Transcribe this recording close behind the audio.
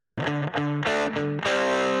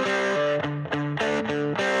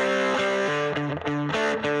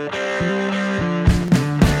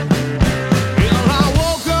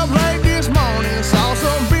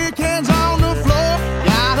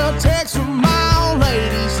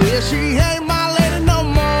She ain't my lady no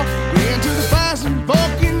more. Into the fast and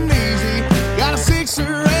fucking easy. Got a sixer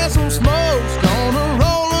and some smokes. Gonna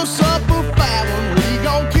roll us up a fat one. We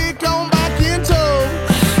gon' kick on back in tow.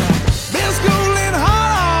 Been schooling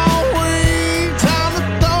hard all week. Time to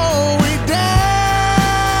throw it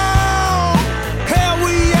down. Hell,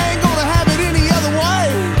 we ain't gonna have it any other way.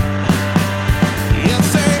 Yeah,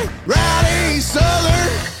 say Rowdy Southern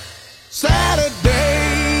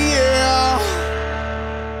Saturday, yeah.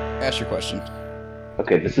 Ask your question.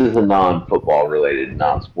 Okay, this is a non-football related,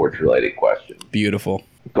 non-sports related question. Beautiful.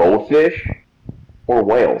 Goldfish or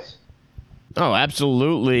whales? Oh,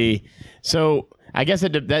 absolutely. So I guess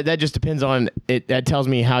that just depends on it. That tells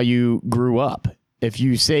me how you grew up. If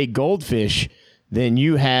you say goldfish, then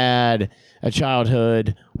you had a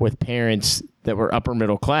childhood with parents that were upper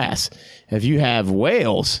middle class. If you have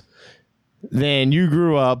whales, then you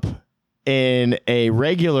grew up in a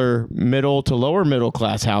regular middle to lower middle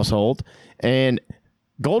class household, and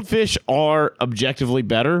goldfish are objectively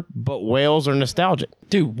better, but whales are nostalgic.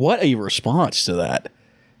 Dude, what a response to that.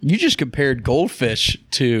 You just compared goldfish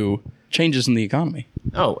to changes in the economy.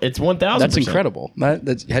 Oh, it's 1,000%. That's incredible.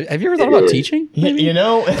 Have you ever thought about teaching? Maybe?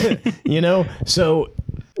 You know, so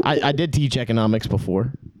I did teach economics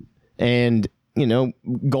before, and,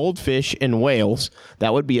 goldfish and whales,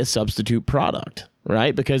 that would be a substitute product,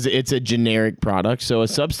 right? Because it's a generic product. So a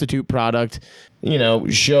substitute product,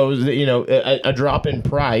 shows that, a drop in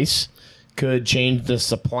price could change the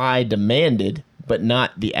supply demanded, but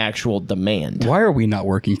not the actual demand. Why are we not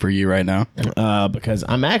working for you right now? Because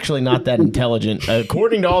I'm actually not that intelligent.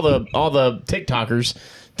 According to all the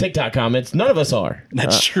TikTok comments, none of us are.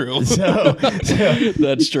 That's true. So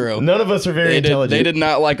That's true. None of us are very intelligent. They did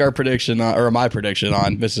not like our prediction or my prediction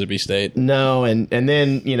on Mississippi State. No, and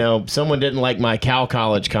then someone didn't like my Cal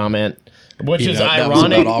College comment, which is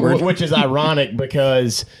ironic. Which is ironic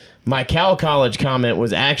because my Cal College comment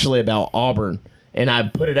was actually about Auburn. And I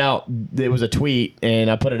put it out, it was a tweet,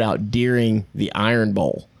 and I put it out during the Iron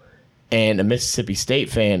Bowl. And a Mississippi State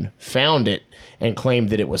fan found it and claimed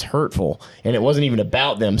that it was hurtful. And it wasn't even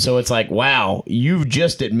about them. So it's like, wow, you've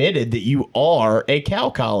just admitted that you are a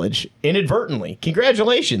Cal College inadvertently.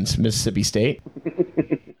 Congratulations, Mississippi State.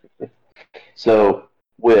 So,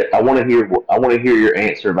 I want to hear your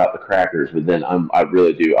answer about the crackers, but then I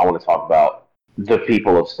really do. I want to talk about the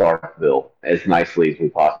people of Starkville as nicely as we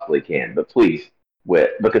possibly can. But please,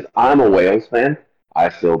 because I'm a Whales fan, I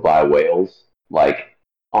still buy whales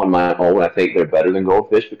on my own. I think they're better than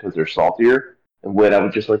goldfish because they're saltier. And I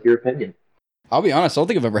would just like your opinion. I'll be honest, I don't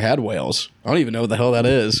think I've ever had whales. I don't even know what the hell that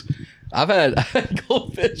is. I've had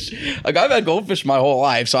goldfish. I've had goldfish my whole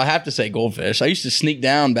life, so I have to say goldfish. I used to sneak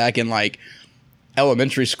down back in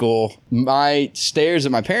elementary school. My stairs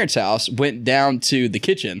at my parents' house went down to the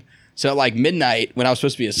kitchen. So at midnight, when I was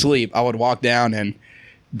supposed to be asleep, I would walk down and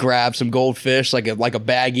grab some goldfish, like a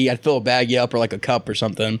baggie. I'd fill a baggie up or a cup or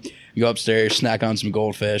something. Go upstairs, snack on some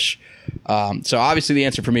goldfish. So obviously the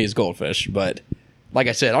answer for me is goldfish. But like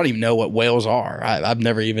I said, I don't even know what whales are. I've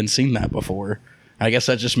never even seen that before. I guess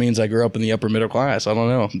that just means I grew up in the upper middle class. I don't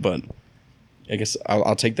know, but I guess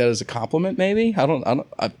I'll take that as a compliment. Maybe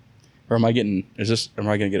or am I going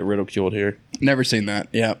to get ridiculed here? Never seen that.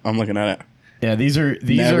 Yeah, I'm looking at it. Yeah, these are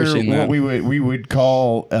what we would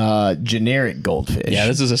call generic goldfish. Yeah,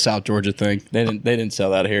 this is a South Georgia thing. They didn't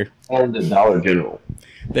sell that here. And the Dollar General.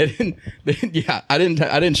 They didn't. Yeah, I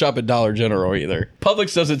didn't shop at Dollar General either.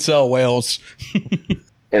 Publix doesn't sell whales.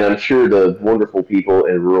 And I'm sure the wonderful people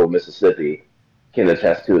in rural Mississippi can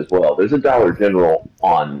attest to as well. There's a Dollar General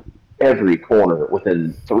on every corner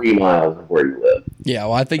within 3 miles of where you live. Yeah,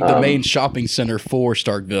 well, I think the main shopping center for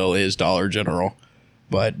Starkville is Dollar General.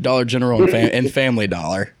 But Dollar General and Family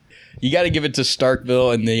Dollar. You got to give it to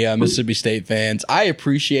Starkville and the Mississippi State fans. I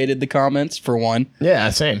appreciated the comments, for one. Yeah,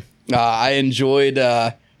 same. I enjoyed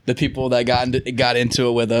the people that got into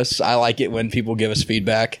it with us. I like it when people give us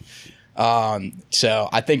feedback. So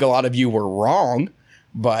I think a lot of you were wrong,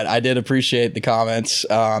 but I did appreciate the comments.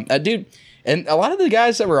 Dude, and a lot of the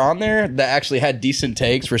guys that were on there that actually had decent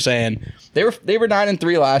takes were saying they were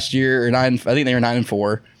 9-3 last year, or 9. I think they were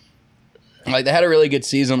 9-4. They had a really good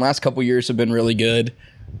season. Last couple years have been really good.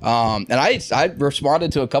 And I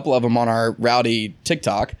responded to a couple of them on our Rowdy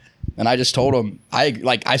TikTok, and I just told them,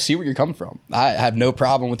 I see where you're coming from. I have no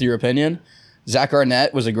problem with your opinion. Zach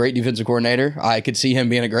Arnett was a great defensive coordinator. I could see him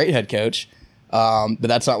being a great head coach, but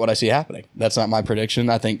that's not what I see happening. That's not my prediction.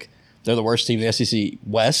 I think they're the worst team in the SEC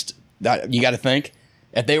West. You got to think,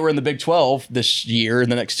 if they were in the Big 12 this year, in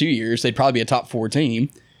the next 2 years, they'd probably be a top 4 team.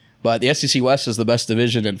 But the SEC West is the best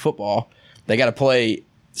division in football. They got to play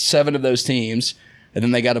 7 of those teams, and then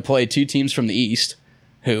they got to play 2 teams from the East.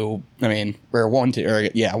 who, I mean, we're one team, or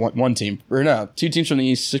yeah, one team, or no, 2 teams from the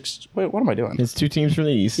East, 6. Wait, what am I doing? It's 2 teams from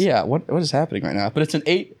the East. Yeah, what is happening right now? But it's an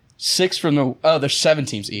 8-6 from the. Oh, there's 7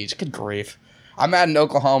 teams each. Good grief! I'm adding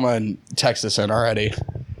Oklahoma and Texas in already.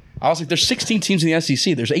 I was like, there's 16 teams in the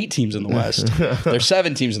SEC. There's 8 teams in the West. There's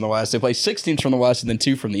 7 teams in the West. They play 6 teams from the West and then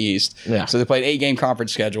 2 from the East. Yeah. So they played 8-game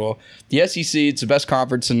conference schedule. The SEC, it's the best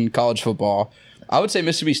conference in college football. I would say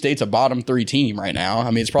Mississippi State's a bottom 3 team right now.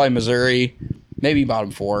 I mean, it's probably Missouri, maybe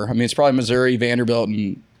bottom 4. I mean, it's probably Missouri, Vanderbilt,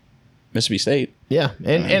 and Mississippi State. Yeah,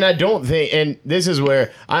 and I don't think, and this is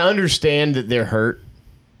where I understand that they're hurt,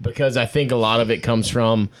 because I think a lot of it comes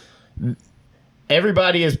from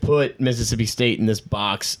everybody has put Mississippi State in this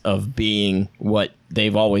box of being what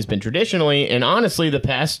they've always been traditionally, and honestly, the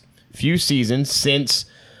past few seasons since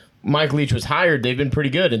Mike Leach was hired, they've been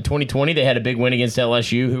pretty good. In 2020, they had a big win against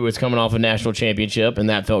LSU, who was coming off a national championship, and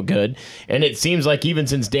that felt good. And it seems like even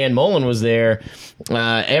since Dan Mullen was there,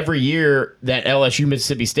 every year that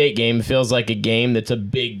LSU-Mississippi State game feels like a game that's a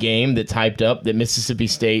big game that's hyped up, that Mississippi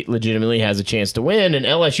State legitimately has a chance to win. And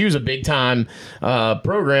LSU's a big-time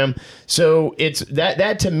program. So it's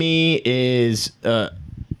that to me is I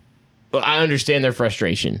understand their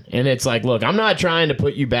frustration. And it's like, look, I'm not trying to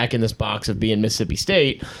put you back in this box of being Mississippi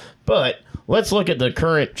State, but let's look at the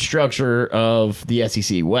current structure of the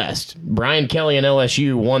SEC West. Brian Kelly and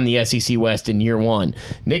LSU won the SEC West in year 1.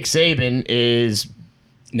 Nick Saban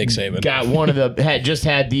just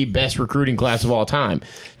had the best recruiting class of all time.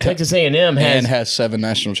 Texas A&M has 7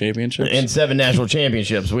 national championships. And 7 national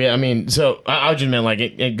championships. I just meant like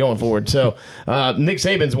it going forward. So Nick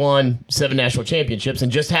Saban's won 7 national championships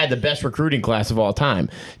and just had the best recruiting class of all time.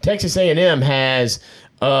 Texas A&M has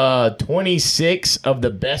 26 of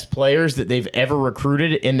the best players that they've ever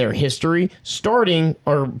recruited in their history starting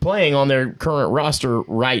or playing on their current roster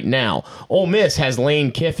right now. Ole Miss has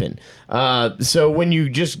Lane Kiffin. So when you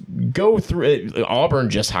just go through it,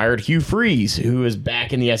 Auburn just hired Hugh Freeze, who is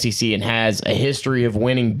back in the SEC and has a history of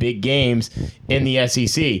winning big games in the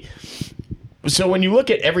SEC. So when you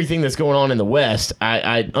look at everything that's going on in the West,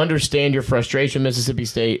 I understand your frustration, Mississippi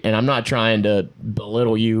State, and I'm not trying to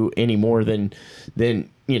belittle you any more than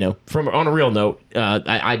from on a real note.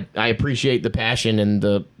 I appreciate the passion and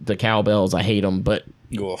the cowbells. I hate them, but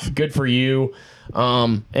good for you.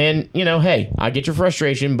 Hey, I get your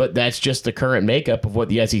frustration, but that's just the current makeup of what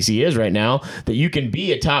the SEC is right now, that you can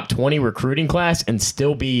be a top 20 recruiting class and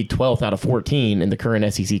still be 12th out of 14 in the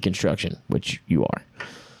current SEC construction, which you are.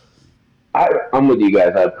 I'm with you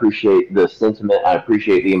guys. I appreciate the sentiment. I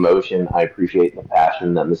appreciate the emotion. I appreciate the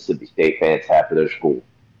passion that Mississippi State fans have for their school.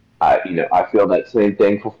 I feel that same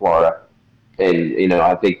thing for Florida. And,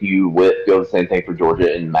 I think you, Whit, feel the same thing for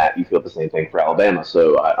Georgia, and Matt, you feel the same thing for Alabama.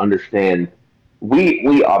 So I understand.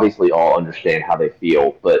 We obviously all understand how they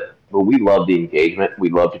feel, but we love the engagement. We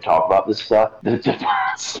love to talk about this stuff.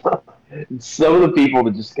 Some of the people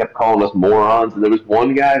that just kept calling us morons, and there was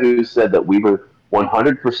one guy who said that we were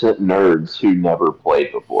 100% nerds who never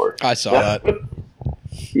played before. I saw that.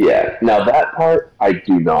 Yeah. Now that part I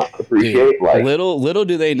do not appreciate. Dude, little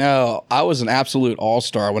do they know, I was an absolute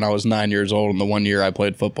all-star when I was 9 years old, and the 1 year I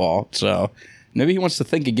played football. So maybe he wants to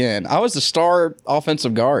think again. I was the star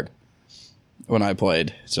offensive guard when I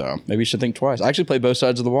played, so maybe you should think twice. I actually played both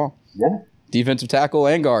sides of the ball. Yeah. Defensive tackle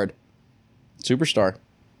and guard. Superstar.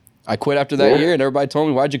 I quit after that year, and everybody told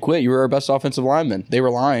me, why'd you quit? You were our best offensive lineman. They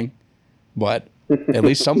were lying, but at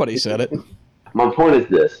least somebody said it. My point is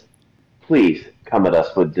this. Please come at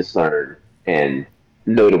us with discern and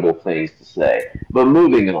notable things to say. But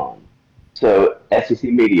moving on. So, SEC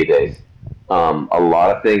Media Days. A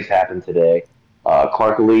lot of things happened today.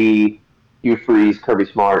 Clark Lee, Hugh Freeze, Kirby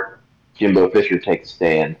Smart, Jimbo Fisher take the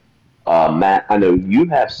stand. Matt, I know you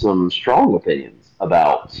have some strong opinions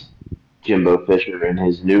about Jimbo Fisher and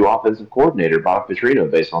his new offensive coordinator, Bob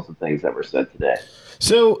Petrino, based on some things that were said today.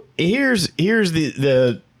 So here's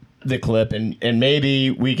the clip, and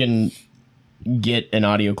maybe we can get an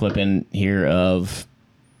audio clip in here of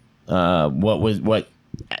what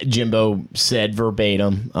Jimbo said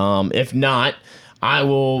verbatim. If not, I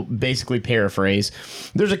will basically paraphrase.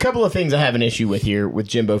 There's a couple of things I have an issue with here with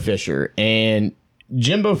Jimbo Fisher. And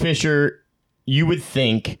Jimbo Fisher, you would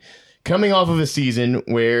think, coming off of a season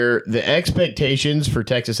where the expectations for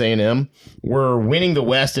Texas A&M were winning the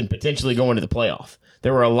West and potentially going to the playoff.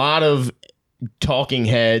 There were a lot of talking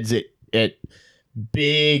heads at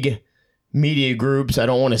big media groups. I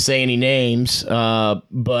don't want to say any names,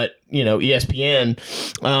 but ESPN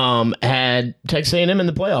had Texas A&M in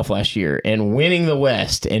the playoff last year and winning the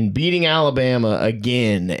West and beating Alabama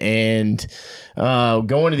again and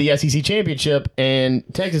going to the SEC championship. And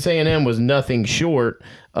Texas A&M was nothing short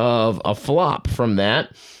of a flop from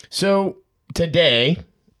that. So today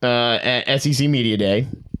at SEC Media Day,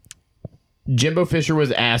 Jimbo Fisher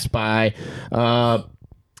was asked by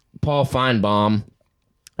Paul Feinbaum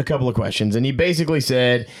a couple of questions, and he basically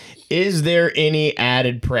said, is there any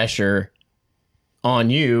added pressure on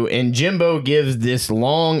you? And Jimbo gives this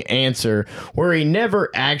long answer where he never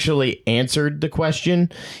actually answered the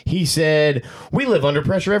question. He said, we live under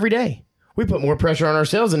pressure every day. We put more pressure on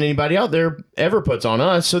ourselves than anybody out there ever puts on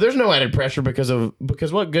us. So there's no added pressure because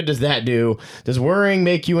what good does that do? Does worrying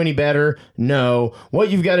make you any better? No. What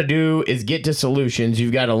you've got to do is get to solutions.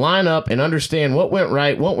 You've got to line up and understand what went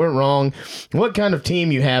right, what went wrong, what kind of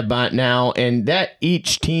team you have by now, and that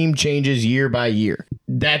each team changes year by year.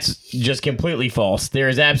 That's just completely false. There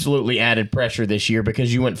is absolutely added pressure this year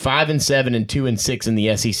because you went 5-7 and 2-6 in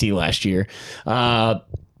the SEC last year.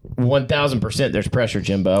 1,000% there's pressure,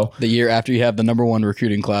 Jimbo. The year after you have the number one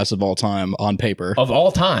recruiting class of all time on paper. Of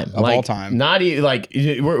all time. All time. Not even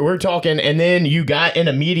we're talking, and then you got in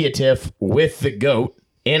a media tiff with the GOAT,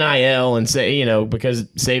 NIL, and say, because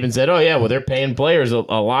Saban said, oh yeah, well they're paying players a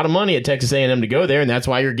lot of money at Texas A&M to go there, and that's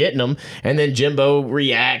why you're getting them. And then Jimbo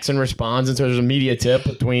reacts and responds, and so there's a media tip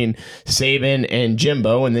between Saban and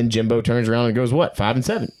Jimbo, and then Jimbo turns around and goes, what,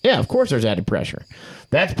 5-7? Yeah, of course there's added pressure.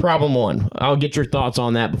 That's problem one. I'll get your thoughts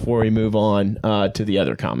on that before we move on to the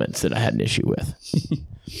other comments that I had an issue with.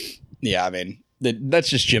 Yeah, I mean, that's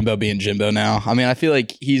just Jimbo being Jimbo now. I mean, I feel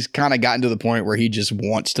like he's kind of gotten to the point where he just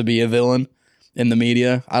wants to be a villain in the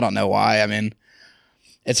media. I don't know why. I mean,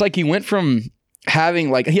 it's like he went from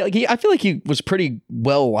having I feel like he was pretty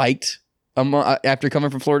well liked after coming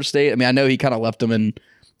from Florida State. I mean, I know he kind of left him in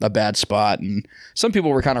a bad spot, and some people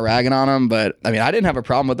were kind of ragging on him, but I mean, I didn't have a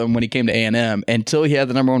problem with him when he came to A&M until he had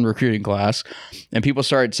the number one recruiting class, and people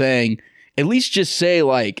started saying, at least just say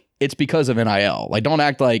it's because of NIL. Don't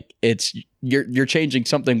act like it's you're changing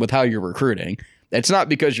something with how you're recruiting. It's not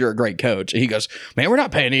because you're a great coach. And he goes, man, we're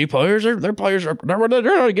not paying any players. Their players they're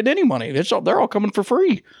not getting any money. They're all coming for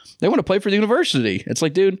free. They want to play for the university. It's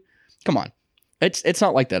like, dude, come on. It's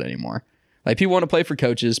not like that anymore. People want to play for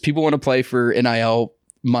coaches. People want to play for NIL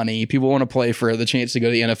money. People want to play for the chance to go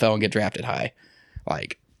to the NFL and get drafted high.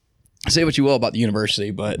 Say what you will about the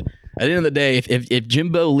university, but at the end of the day, if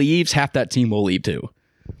Jimbo leaves, half that team will leave too.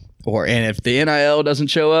 And if the NIL doesn't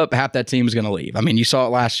show up, half that team is going to leave. I mean, you saw it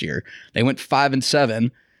last year. They went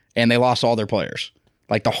 5-7 and they lost all their players.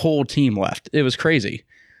 The whole team left. It was crazy.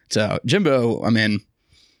 So Jimbo, I mean,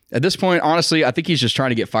 at this point, honestly, I think he's just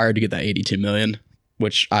trying to get fired to get that $82 million,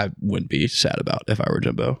 which I wouldn't be sad about if I were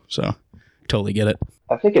Jimbo. So totally get it.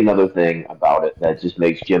 I think another thing about it that just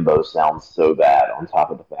makes Jimbo sound so bad, on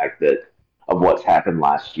top of the fact that of what's happened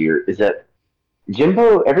last year, is that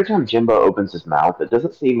Jimbo, every time Jimbo opens his mouth, it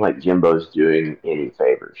doesn't seem like Jimbo's doing any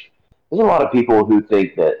favors. There's a lot of people who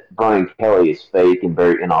think that Brian Kelly is fake and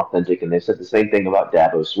very inauthentic, and they said the same thing about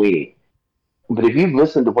Dabo Swinney. But if you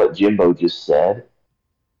listen to what Jimbo just said,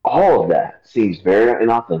 all of that seems very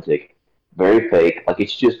inauthentic, very fake, like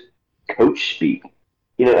it's just coach speak.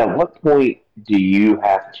 At what point do you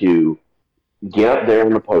have to get up there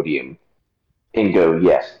on the podium and go,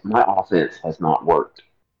 yes, my offense has not worked.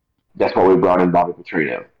 That's why we brought in Bobby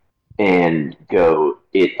Petrino. And go,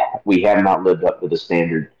 we have not lived up to the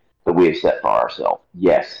standard that we have set for ourselves.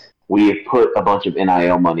 Yes, we have put a bunch of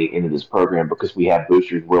NIL money into this program because we have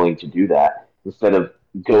boosters willing to do that, instead of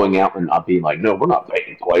going out and not being like, no, we're not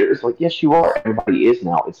paying players. Yes, you are. Everybody is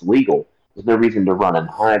now. It's legal. There's no reason to run and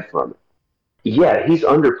hide from it. Yeah, he's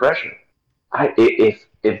under pressure.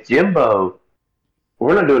 If Jimbo,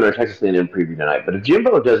 we're not doing our Texas A&M preview tonight, but if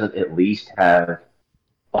Jimbo doesn't at least have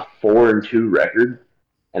a 4-2 record,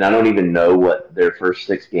 and I don't even know what their first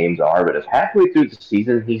 6 games are, but if halfway through the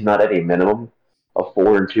season he's not at a minimum of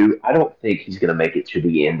 4-2, I don't think he's going to make it to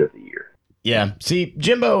the end of the year. Yeah. See,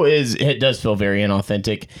 Jimbo does feel very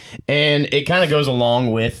inauthentic, and it kind of goes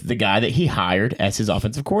along with the guy that he hired as his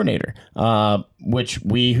offensive coordinator, which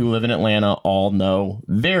we who live in Atlanta all know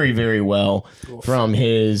very, very well from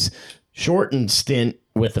his shortened stint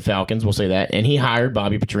with the Falcons, we'll say that, and he hired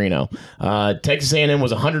Bobby Petrino. Texas A&M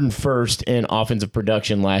was 101st in offensive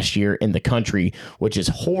production last year in the country, which is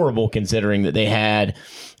horrible considering that they had,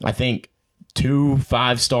 I think, 2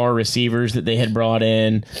 5-star receivers that they had brought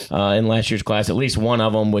in last year's class, at least one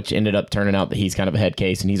of them, which ended up turning out that he's kind of a head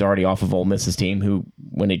case, and he's already off of Ole Miss's team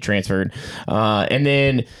when he transferred. And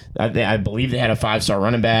then I believe they had a 5-star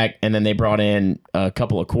running back, and then they brought in a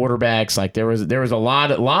couple of quarterbacks. Like there was a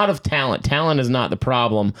lot of talent. Talent is not the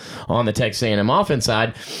problem on the Texas A&M offense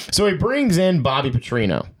side. So he brings in Bobby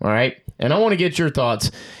Petrino, all right? And I want to get your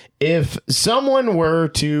thoughts. If someone were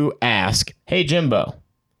to ask, hey, Jimbo,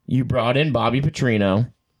 you brought in Bobby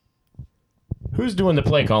Petrino. Who's doing the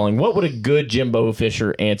play calling? What would a good Jimbo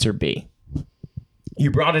Fisher answer be?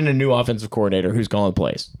 You brought in a new offensive coordinator. Who's calling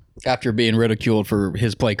plays? After being ridiculed for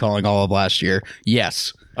his play calling all of last year,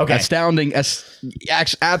 yes. Okay. Astounding.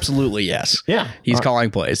 Absolutely, yes. Yeah. He's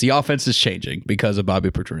calling plays. The offense is changing because of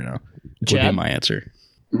Bobby Petrino. Would be my answer.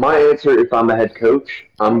 My answer, if I'm a head coach,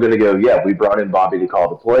 I'm going to go, yeah, we brought in Bobby to call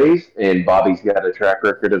the plays, and Bobby's got a track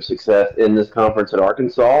record of success in this conference at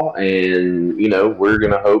Arkansas, and, we're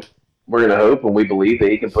going to hope, and we believe that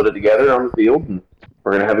he can put it together on the field, and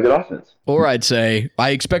we're going to have a good offense. Or I'd say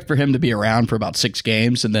I expect for him to be around for about 6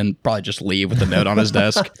 games and then probably just leave with a note on his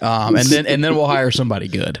desk, and then we'll hire somebody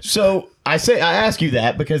good. So I ask you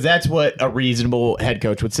that because that's what a reasonable head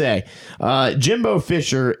coach would say. Jimbo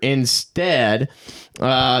Fisher, instead,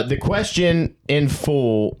 the question in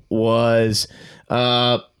full was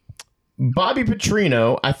Bobby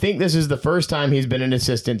Petrino. I think this is the first time he's been an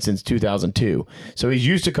assistant since 2002. So he's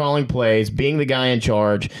used to calling plays, being the guy in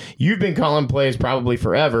charge. You've been calling plays probably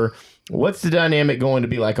forever. What's the dynamic going to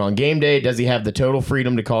be like on game day? Does he have the total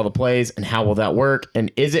freedom to call the plays, and how will that work?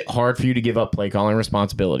 And is it hard for you to give up play calling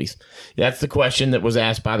responsibilities? That's the question that was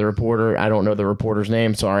asked by the reporter. I don't know the reporter's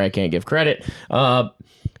name. Sorry, I can't give credit.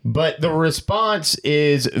 But the response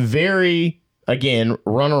is very, again,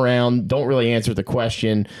 run around, don't really answer the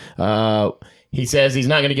question. He says he's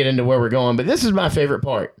not going to get into where we're going, but this is my favorite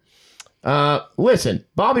part. Listen,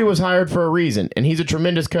 Bobby was hired for a reason, and he's a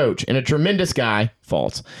tremendous coach and a tremendous guy,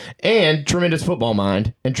 false, and tremendous football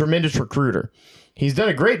mind and tremendous recruiter. He's done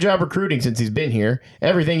a great job recruiting since he's been here,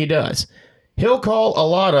 everything he does. He'll call a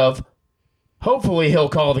lot of, hopefully he'll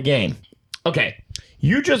call the game. Okay,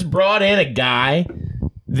 you just brought in a guy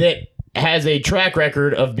that has a track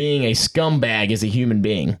record of being a scumbag as a human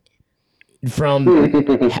being. From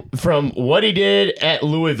what he did at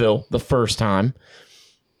Louisville the first time,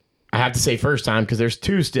 I have to say first time because there's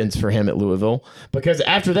 2 stints for him at Louisville. Because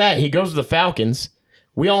after that, he goes to the Falcons.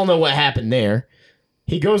 We all know what happened there.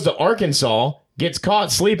 He goes to Arkansas, gets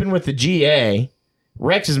caught sleeping with the GA,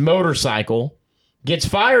 wrecks his motorcycle, gets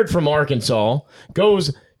fired from Arkansas,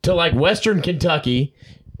 goes to like Western Kentucky,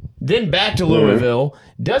 then back to Louisville,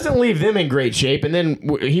 doesn't leave them in great shape, and then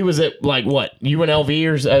he was at like what,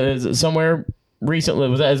 UNLV or somewhere recently?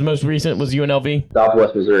 Was that his most recent? Was UNLV?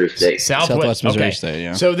 Southwest Missouri State. Southwest Missouri State,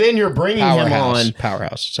 yeah. So then you're bringing him on.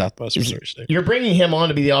 Powerhouse, Southwest Missouri State. You're bringing him on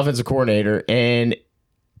to be the offensive coordinator, and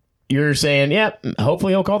you're saying, yeah,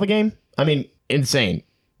 hopefully he'll call the game? I mean, insane.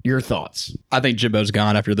 Your thoughts? I think Jimbo's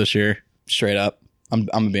gone after this year, straight up. I'm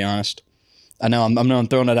going to be honest. I know I'm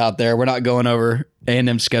throwing it out there. We're not going over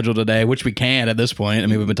A&M's schedule today, which we can at this point. I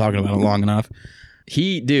mean, we've been talking about it long enough.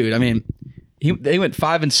 They went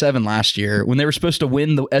 5-7 last year when they were supposed to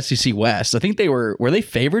win the SEC West. I think were they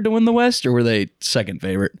favored to win the West, or were they second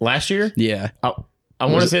favorite last year? Yeah. I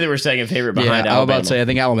want to say they were second favorite behind Alabama. I was about to say I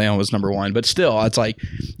think Alabama was number 1, but still, it's like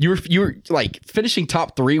you were like finishing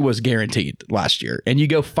top 3 was guaranteed last year, and you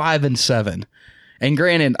go 5-7. And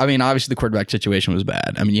granted, I mean, obviously the quarterback situation was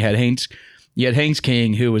bad. I mean, you had Haynes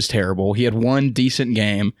King, who was terrible. He had one decent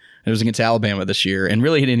game. It was against Alabama this year, and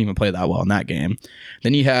really he didn't even play that well in that game.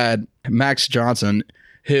 Then you had Max Johnson,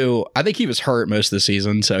 who I think he was hurt most of the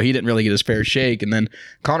season, so he didn't really get his fair shake. And then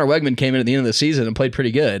Connor Wegman came in at the end of the season and played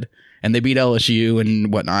pretty good, and they beat LSU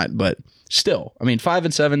and whatnot. But still, I mean,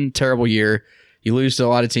 5-7, terrible year. You lose to a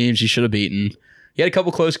lot of teams you should have beaten. You had a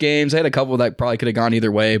couple close games. They had a couple that probably could have gone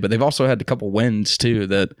either way, but they've also had a couple wins too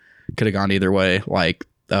that could have gone either way, like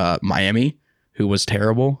Miami, who was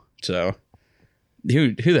terrible. So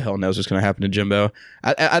who the hell knows what's going to happen to Jimbo?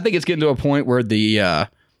 I think it's getting to a point where the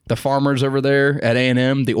farmers over there at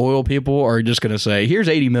A&M, the oil people, are just going to say, here's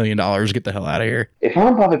 $80 million, get the hell out of here. If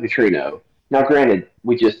I'm Bobby Petrino, now granted,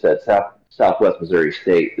 we just said Southwest Missouri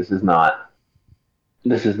State. This is not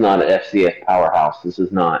an FCS powerhouse. This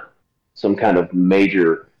is not some kind of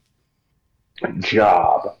major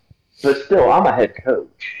job. But still, I'm a head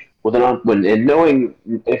coach. Knowing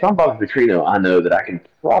if I'm Bobby Petrino, I know that I can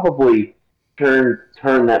probably turn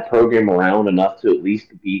that program around enough to at least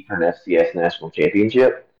compete for an FCS national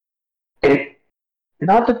championship. And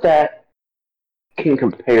not that can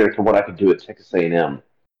compare to what I could do at Texas A&M.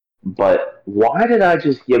 But why did I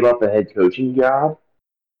just give up a head coaching job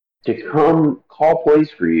to come call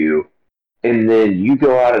plays for you, and then you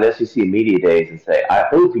go out at SEC Media Days and say, I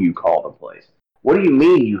hope you call the plays? What do you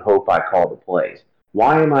mean you hope I call the plays?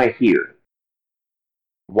 Why am I here?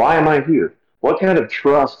 Why am I here? What kind of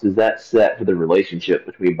trust does that set for the relationship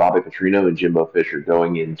between Bobby Petrino and Jimbo Fisher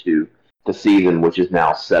going into the season, which is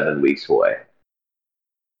now 7 weeks away?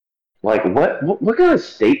 Like, what kind of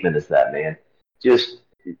statement is that, man? Just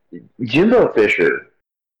Jimbo Fisher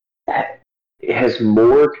has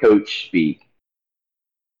more coach speak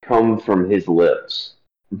come from his lips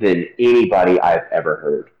than anybody I've ever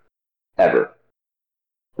heard, ever.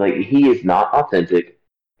 Like, he is not authentic,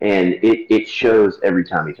 and it shows every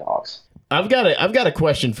time he talks. I've got a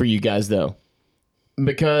question for you guys though,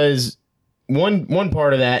 because one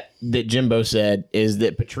part of that Jimbo said is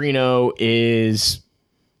that Petrino is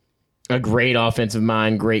a great offensive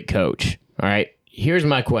mind, great coach. All right, here's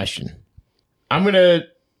my question. I'm gonna,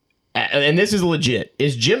 and this is legit.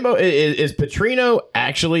 Is Petrino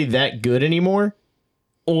actually that good anymore,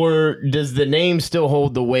 or does the name still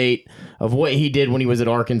hold the weight of what he did when he was at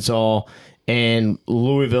Arkansas and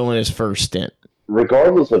Louisville in his first stint?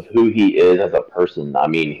 Regardless of who he is as a person, I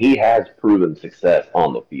mean, he has proven success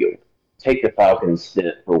on the field. Take the Falcons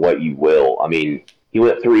stint for what you will. I mean, he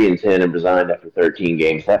went 3-10 and resigned after 13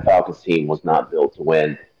 games. That Falcons team was not built to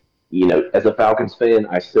win. You know, as a Falcons fan,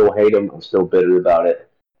 I still hate him. I'm still bitter about it.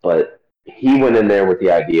 But he went in there with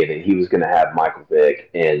the idea that he was going to have Michael Vick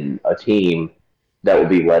and a team that would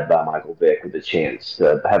be led by Michael Vick with a chance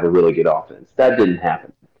to have a really good offense. That didn't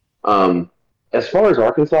happen. As far as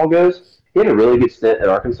Arkansas goes, he had a really good stint at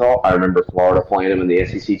Arkansas. I remember Florida playing him in the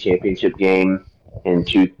SEC championship game in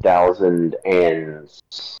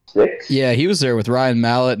 2006. Yeah, he was there with Ryan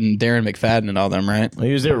Mallett and Darren McFadden and all them, right? Well,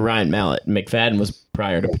 he was there with Ryan Mallett. McFadden was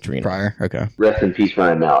prior to Petrino. Prior, okay. Rest in peace,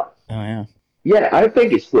 Ryan Mallett. Oh, yeah. Yeah, I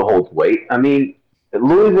think it still holds weight. I mean, at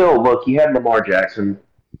Louisville, look, you had Lamar Jackson,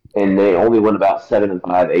 and they only went about 7-5,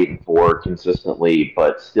 8-4 consistently,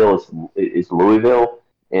 but still it's Louisville.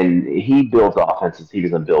 And he builds offenses. He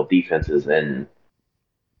doesn't build defenses. And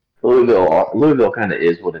Louisville kind of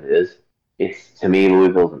is what it is. It's, to me,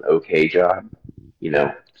 Louisville's an okay job, you know.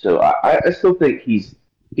 So I still think he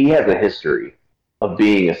has a history of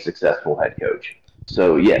being a successful head coach.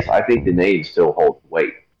 So yes, I think the name still holds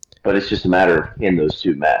weight, but it's just a matter of can those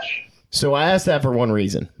two mesh. So I asked that for one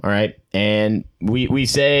reason, all right? And we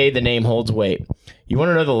say the name holds weight. You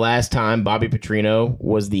want to know the last time Bobby Petrino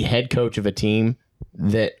was the head coach of a team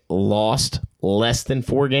that lost less than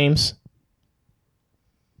 4 games?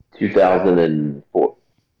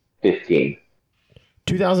 2015.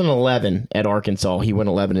 2011 at Arkansas, he went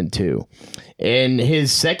 11-2. In his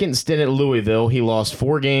second stint at Louisville, he lost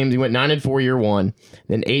 4 games. He went 9-4 year one,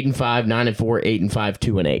 then 8-5, 9-4, 8-5,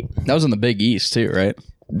 2-8. That was in the Big East too, right?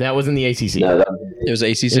 That was in the ACC. No, It was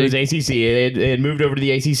ACC. It was ACC. It had moved over to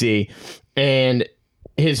the ACC, and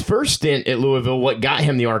his first stint at Louisville, what got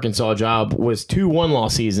him the Arkansas job was 2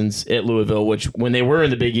 one-loss seasons at Louisville, which when they were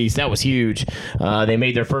in the Big East, that was huge. They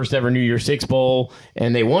made their first ever New Year's Six Bowl,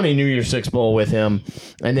 and they won a New Year's Six Bowl with him.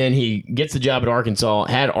 And then he gets the job at Arkansas,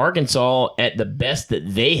 had Arkansas at the best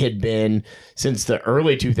that they had been since the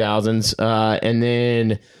early 2000s, and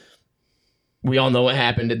then we all know what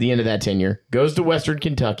happened at the end of that tenure. Goes to Western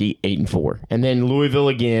Kentucky, 8-4. And then Louisville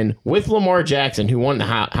again with Lamar Jackson, who won the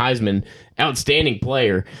Heisman, outstanding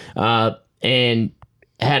player, and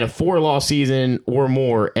had a 4-loss season or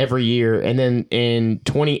more every year. And then in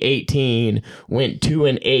 2018, went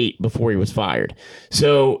 2-8 before he was fired.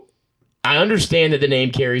 So I understand that the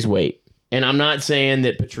name carries weight. And I'm not saying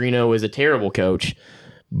that Petrino is a terrible coach,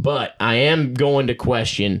 but I am going to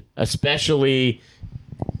question, especially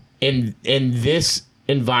in this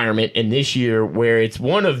environment, in this year, where it's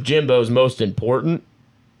one of Jimbo's most important,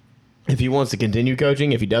 if he wants to continue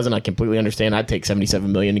coaching. If he doesn't, I completely understand. I'd take $77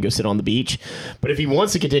 million to go sit on the beach. But if he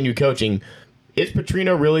wants to continue coaching, is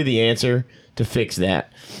Petrino really the answer to fix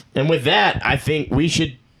that? And with that, I think we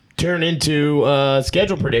should turn into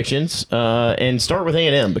schedule predictions and start with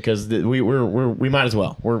A&M, because we might as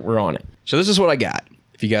well. We're on it. So this is what I got,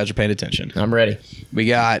 if you guys are paying attention. I'm ready. We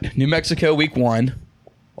got New Mexico week 1.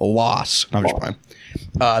 A loss. No, I'm just playing.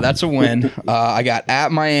 That's a win. I got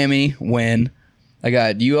at Miami, win. I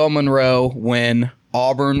got UL Monroe, win.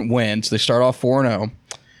 Auburn, win. So they start off 4-0.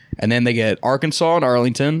 And then they get Arkansas and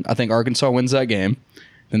Arlington. I think Arkansas wins that game.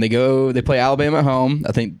 Then they play Alabama at home.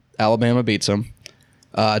 I think Alabama beats them.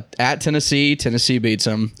 At Tennessee, Tennessee beats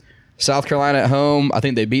them. South Carolina at home. I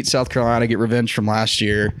think they beat South Carolina, get revenge from last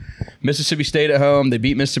year. Mississippi State at home. They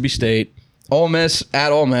beat Mississippi State. Ole Miss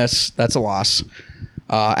at Ole Miss. That's a loss.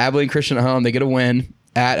 Abilene Christian at home, they get a win.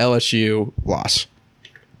 at LSU, loss.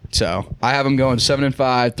 So I have them going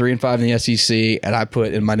 7-5, 3-5 in the SEC, and I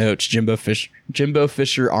put in my notes Jimbo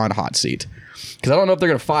Fisher on hot seat, because I don't know if they're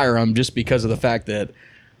going to fire him just because of the fact that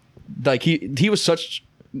like he was such,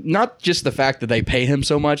 not just the fact that they pay him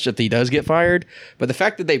so much that he does get fired, but the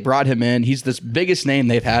fact that they brought him in. He's this biggest name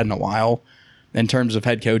they've had in a while in terms of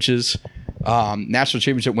head coaches, national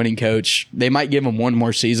championship winning coach. They might give him one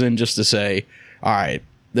more season just to say, all right,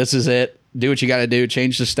 this is it. Do what you got to do.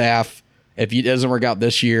 Change the staff. If it doesn't work out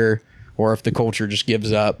this year, or if the culture just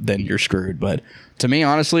gives up, then you're screwed. But to me,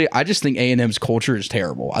 honestly, I just think A&M's culture is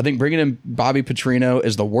terrible. I think bringing in Bobby Petrino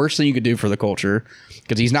is the worst thing you could do for the culture,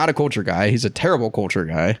 because he's not a culture guy. He's a terrible culture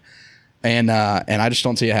guy. And I just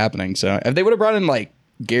don't see it happening. So if they would have brought in like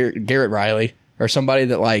Garrett Riley or somebody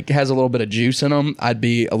that like has a little bit of juice in them, I'd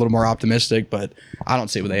be a little more optimistic, but I don't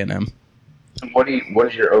see it with A&M. What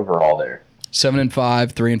is your overall there?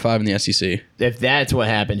 7-5, 3-5 in the SEC. If that's what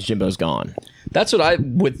happens, Jimbo's gone. That's what I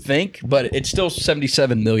would think, but it's still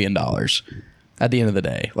 $77 million at the end of the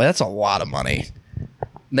day. Like, that's a lot of money.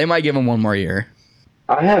 They might give him one more year.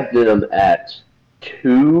 I have them at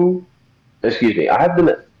 3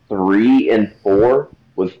 and 4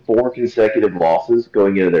 with 4 consecutive losses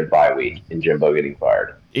going into their bye week and Jimbo getting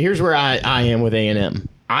fired. Here's where I am with A&M.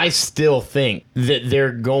 I still think that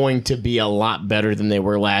they're going to be a lot better than they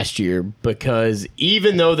were last year, because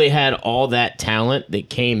even though they had all that talent that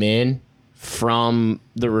came in from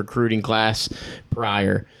the recruiting class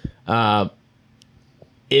prior,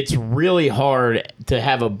 it's really hard to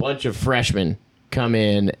have a bunch of freshmen come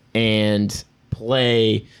in and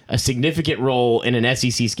play a significant role in an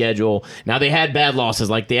SEC schedule. Now, they had bad losses,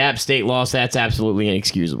 like the App State loss. That's absolutely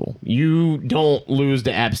inexcusable. You don't lose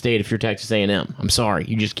to App State if you're Texas A&M. I'm sorry.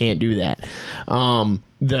 You just can't do that.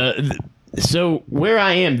 So where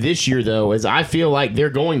I am this year, though, is I feel like they're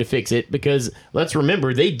going to fix it, because let's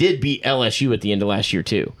remember, they did beat LSU at the end of last year,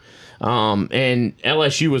 too. And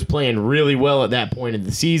LSU was playing really well at that point of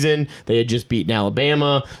the season. They had just beaten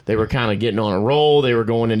Alabama. They were kind of getting on a roll. They were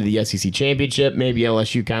going into the SEC championship. Maybe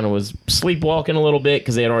LSU kind of was sleepwalking a little bit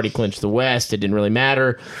because they had already clinched the West. It didn't really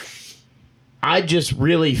matter. I just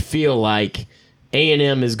really feel like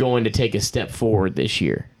A&M is going to take a step forward this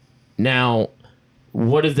year. Now,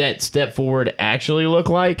 what does that step forward actually look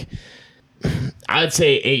like? I'd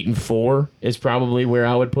say 8-4 is probably where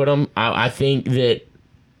I would put them. I think that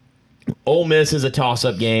Ole Miss is a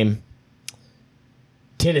toss-up game.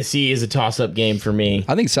 Tennessee is a toss-up game for me.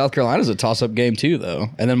 I think South Carolina's a toss-up game too, though.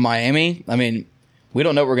 And then Miami, I mean, we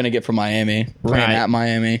don't know what we're going to get from Miami, playing at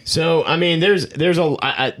Miami. So, I mean, there's a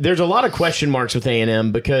lot of question marks with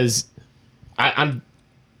A&M, because I'm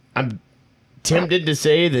tempted to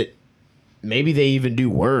say that maybe they even do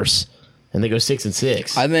worse and they go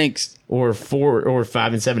 6-6. I think, or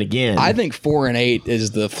 5-7 again. I think 4-8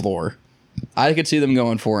 is the floor. I could see them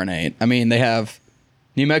going 4-8. I mean, they have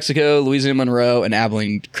New Mexico, Louisiana Monroe, and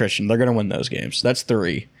Abilene Christian. They're going to win those games. That's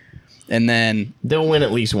 3. And then they'll win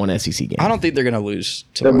at least one SEC game. I don't think they're going to lose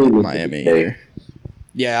to Miami either.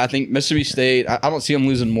 Yeah, I think Mississippi State, I don't see them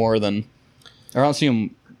losing more than, or I don't see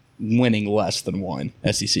them winning less than one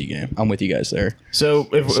SEC game. I'm with you guys there. So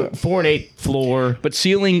if 4-8 floor, but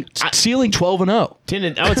ceiling 12-0.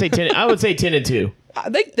 10. I would say 10. I would say 10-2.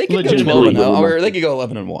 They could go 12-0, or they could go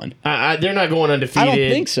 11-1. They're not going undefeated. I don't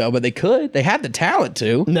think so, but they could. They have the talent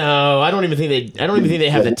to. No, I don't even think they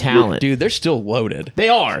have the talent. Dude, they're still loaded. They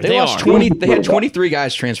are. They lost 20. They had 23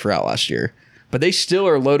 guys transfer out last year, but they still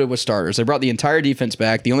are loaded with starters. They brought the entire defense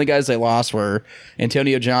back. The only guys they lost were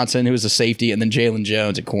Antonio Johnson, who was a safety, and then Jalen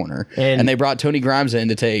Jones at corner. And they brought Tony Grimes in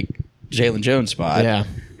to take Jalen Jones' spot. Yeah,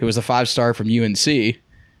 who was a 5-star from UNC.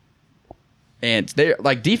 And they're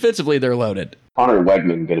like defensively, they're loaded. Connor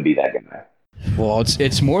Wegman going to be that guy. Well,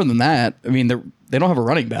 it's more than that. I mean, they don't have a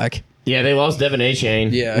running back. Yeah, they lost Devin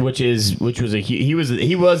Achane. Yeah, which was he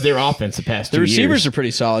was their offense the past 2 years. The receivers are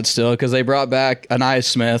pretty solid still, because they brought back Anais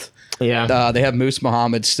Smith. Yeah, they have Moose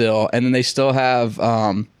Muhammad still, and then they still have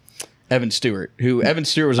Evan Stewart, Evan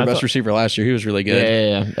Stewart was their best receiver last year. He was really good.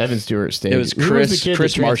 Yeah. Evan Stewart stayed. It was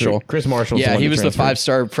Chris Marshall. Chris Marshall. Yeah, he was the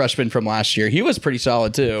 5-star freshman from last year. He was pretty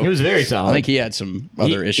solid too. He was very solid. I think he had some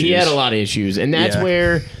other issues. He had a lot of issues, and that's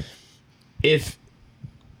where, if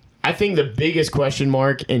I think the biggest question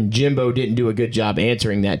mark, and Jimbo didn't do a good job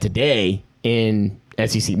answering that today in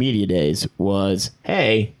SEC Media Days, was,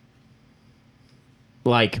 hey,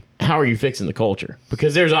 like, how are you fixing the culture?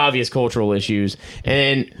 Because there's obvious cultural issues,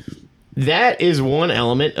 and that is one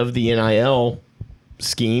element of the NIL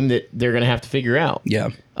scheme that they're going to have to figure out. Yeah.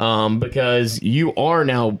 Because you are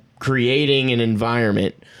now creating an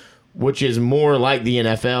environment which is more like the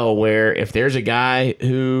NFL, where if there's a guy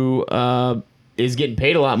who is getting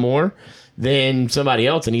paid a lot more than somebody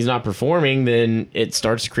else and he's not performing, then it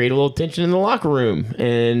starts to create a little tension in the locker room.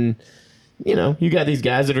 And, you know, you got these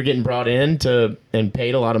guys that are getting brought in and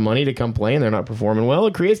paid a lot of money to come play and they're not performing well.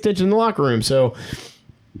 It creates tension in the locker room. So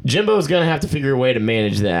Jimbo's going to have to figure a way to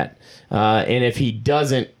manage that. And if he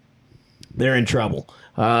doesn't, they're in trouble.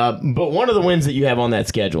 But one of the wins that you have on that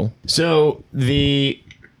schedule. So the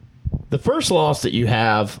first loss that you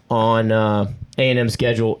have on A&M's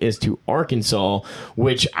schedule is to Arkansas,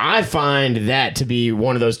 which I find that to be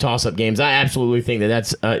one of those toss-up games. I absolutely think that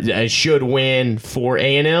that's a should win for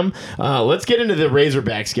A&M. Let's get into the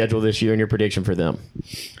Razorback schedule this year and your prediction for them.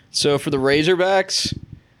 So for the Razorbacks,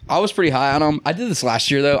 I was pretty high on them. I did this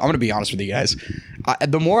last year, though. I'm going to be honest with you guys.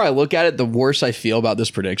 The more I look at it, the worse I feel about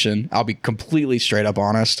this prediction. I'll be completely straight up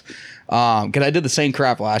honest. Because I did the same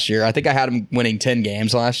crap last year. I think I had them winning 10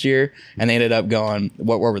 games last year, and they ended up going,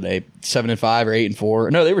 what were they, 7-5 or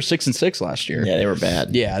 8-4? No, they were 6-6 last year. Yeah, they were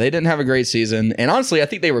bad. Yeah, they didn't have a great season. And honestly, I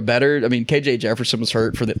think they were better. I mean, KJ Jefferson was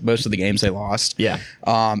hurt for most of the games they lost. Yeah.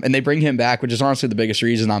 And they bring him back, which is honestly the biggest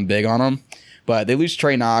reason I'm big on them. But they lose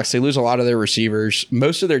Trey Knox. They lose a lot of their receivers.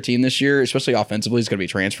 Most of their team this year, especially offensively, is going to be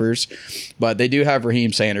transfers. But they do have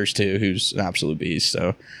Raheem Sanders, too, who's an absolute beast.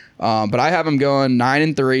 So, but I have them going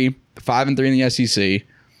 9-3, 5-3 in the SEC.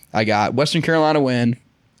 I got Western Carolina win,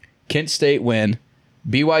 Kent State win,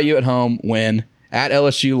 BYU at home win, at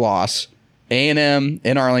LSU loss, A&M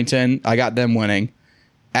in Arlington, I got them winning.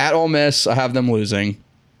 At Ole Miss, I have them losing.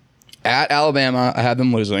 At Alabama, I have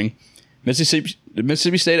them losing.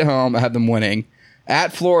 Mississippi State at home, I have them winning.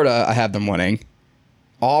 At Florida, I have them winning.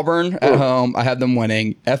 Auburn at home, I have them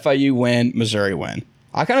winning. FIU win, Missouri win.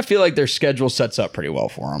 I kind of feel like their schedule sets up pretty well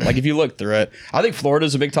for them. Like, if you look through it, I think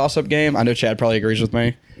Florida's a big toss-up game. I know Chad probably agrees with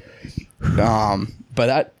me.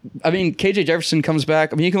 But KJ Jefferson comes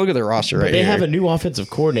back. I mean, you can look at their roster right here. They have a new offensive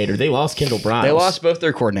coordinator. They lost Kendall Briles. They lost both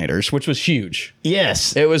their coordinators, which was huge.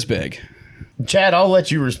 Yes. It was big. Chad, I'll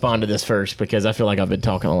let you respond to this first because I feel like I've been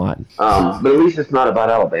talking a lot. But at least it's not about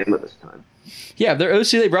Alabama this time. Yeah, the OC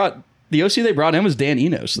they brought in was Dan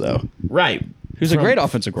Enos, though. Right. Who's a great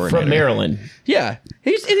offensive coordinator. From Maryland. Yeah.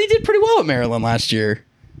 He did pretty well at Maryland last year.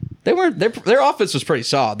 Their offense was pretty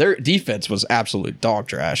solid. Their defense was absolute dog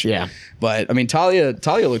trash. Yeah. But I mean, Talia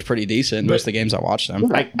looked pretty decent in most of the games I watched them.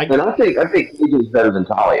 And I think KJ's better than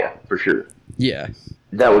Talia for sure. Yeah.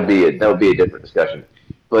 That would be a different discussion.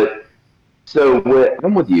 But so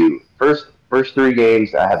I'm with you. First 3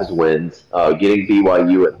 games I have as wins. Getting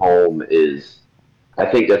BYU at home I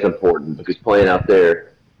think that's important because playing out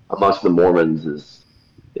there amongst the Mormons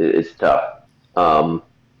is tough. I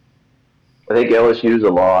think LSU's a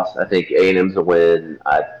loss. I think A&M's a win.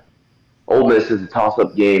 Ole Miss is a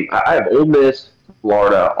toss-up game. I have Ole Miss,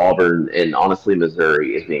 Florida, Auburn, and honestly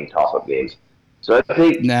Missouri as being toss-up games. So I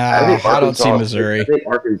think I don't see Missouri.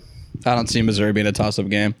 I don't see Missouri being a toss-up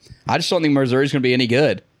game. I just don't think Missouri's going to be any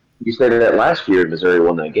good. You said that last year Missouri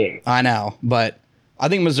won that game. I know, but I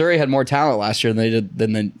think Missouri had more talent last year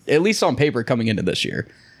than at least on paper coming into this year.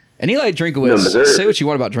 And Eli Drinkowitz, say what you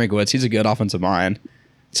want about Drinkowitz, he's a good offensive mind.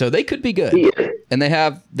 So they could be good. Yeah. And they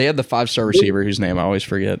have the 5-star receiver whose name I always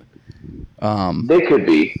forget. They could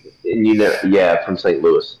be. And from St.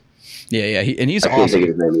 Louis. Yeah, he's awesome. I can't think of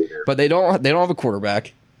his name either. But they don't have a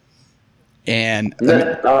quarterback. And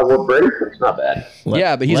Brady's not bad.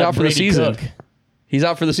 But he's out for the season. Cook. He's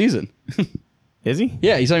out for the season. Is he?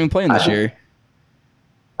 Yeah, he's not even playing this year.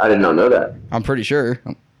 I did not know that. I'm pretty sure.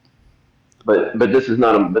 But this is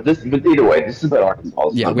not. But either way, this is about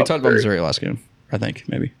Arkansas. Yeah, we talked about Missouri last game. I think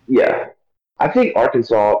maybe. Yeah, I think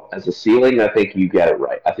Arkansas as a ceiling. I think you got it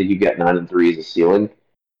right. I think you got 9-3 as a ceiling.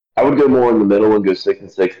 I would go more in the middle and go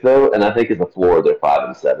 6-6 though, and I think as a floor they're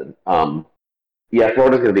 5-7. Florida's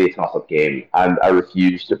going to be a toss-up game. I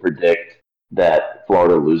refuse to predict that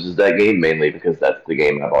Florida loses that game mainly because that's the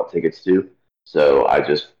game I bought tickets to. So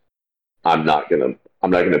I'm not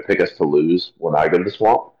gonna pick us to lose when I go to the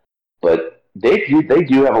Swamp. But they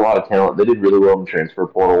do have a lot of talent. They did really well in the transfer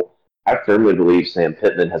portal. I firmly believe Sam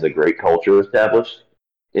Pittman has a great culture established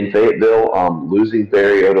in Fayetteville. Losing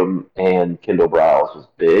Barry Odom and Kendall Briles was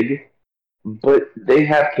big, but they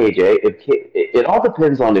have KJ. It all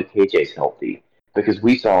depends on if KJ's healthy, because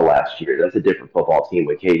we saw last year that's a different football team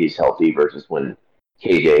when KJ's healthy versus when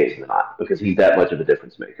KJ is not, because he's that much of a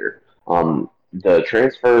difference maker. The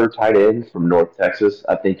transfer tight end from North Texas,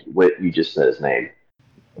 I think what you just said his name.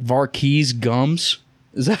 Varquise Gums?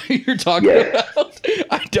 Is that who you're talking about?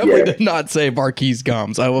 I definitely did not say Varquise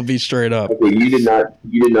Gums. I will be straight up. Okay, you did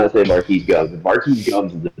not say Varquise Gums. Varquise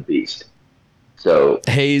Gums is the beast. So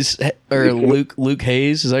Hayes or Luke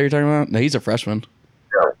Hayes, is that what you're talking about? No, he's a freshman.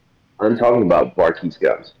 No, I'm talking about Varquise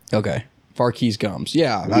Gums. Okay. Marquise Gums.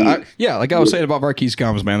 Yeah. Yeah, like I was saying about Marquise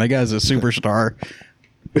Gums, man. That guy's a superstar.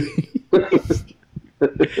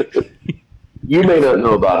 You may not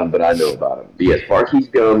know about him, but I know about him. But yes, Marquise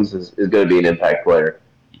Gums is going to be an impact player.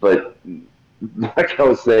 But like I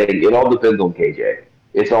was saying, it all depends on KJ.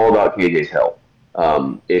 It's all about KJ's health.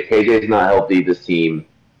 If KJ's not healthy, this team's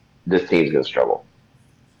going to struggle.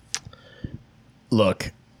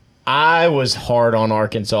 Look, I was hard on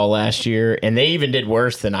Arkansas last year, and they even did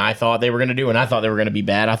worse than I thought they were going to do, and I thought they were going to be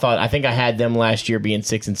bad. I think I had them last year being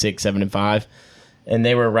 6-6, 7-5, and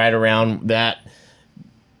they were right around that.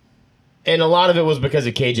 And a lot of it was because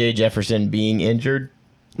of KJ Jefferson being injured,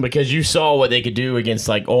 because you saw what they could do against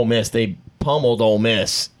like Ole Miss. They pummeled Ole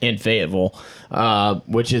Miss in Fayetteville,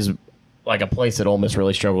 which is like a place that Ole Miss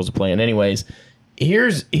really struggles to play in. Anyways,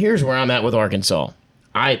 here's where I'm at with Arkansas.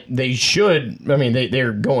 They're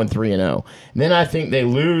going 3-0. Then I think they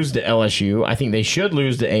lose to LSU. I think they should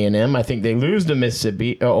lose to A&M. I think they lose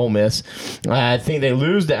to Ole Miss. I think they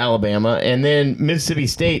lose to Alabama, and then Mississippi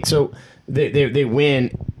State. So they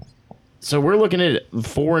win. So we're looking at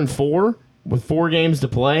 4-4 with 4 games to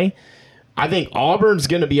play. I think Auburn's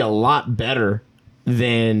going to be a lot better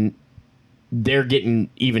than they're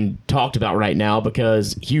getting even talked about right now,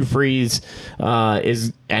 because Hugh Freeze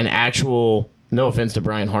is an actual, no offense to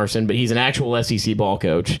Brian Harsin, but he's an actual SEC ball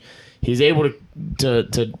coach. He's able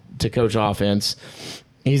to coach offense.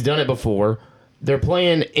 He's done it before. They're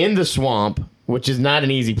playing in the swamp, which is not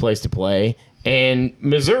an easy place to play. And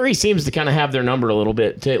Missouri seems to kind of have their number a little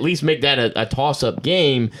bit to at least make that a toss-up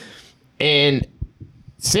game. And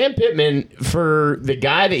Sam Pittman, for the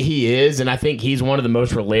guy that he is, and I think he's one of the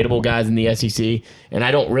most relatable guys in the SEC, and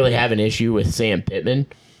I don't really have an issue with Sam Pittman.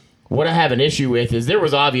 What I have an issue with is there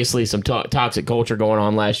was obviously some toxic culture going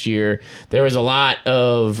on last year. There was a lot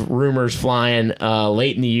of rumors flying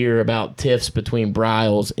late in the year about tiffs between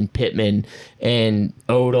Briles and Pittman, and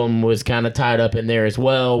Odom was kind of tied up in there as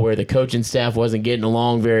well, where the coaching staff wasn't getting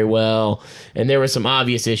along very well, and there were some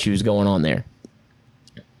obvious issues going on there.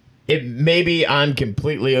 Maybe I'm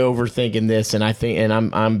completely overthinking this, and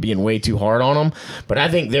I'm being way too hard on them. But I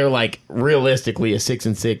think they're like realistically a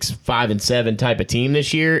 6-6, 5-7 type of team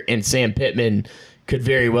this year, and Sam Pittman could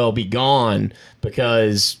very well be gone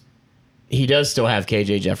because he does still have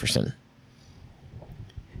KJ Jefferson.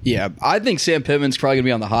 Yeah, I think Sam Pittman's probably gonna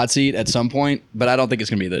be on the hot seat at some point, but I don't think it's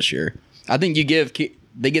gonna be this year. I think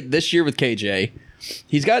they get this year with KJ.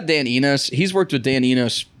 He's got Dan Enos. He's worked with Dan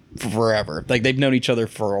Enos forever. Like, they've known each other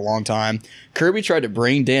for a long time. Kirby tried to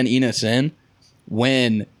bring Dan Enos in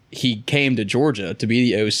when he came to Georgia to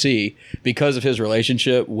be the OC because of his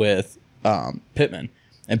relationship with Pittman.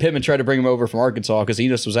 And Pittman tried to bring him over from Arkansas because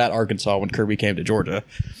Enos was at Arkansas when Kirby came to Georgia.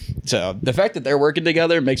 So the fact that they're working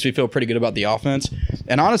together makes me feel pretty good about the offense.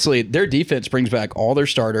 And honestly, their defense brings back all their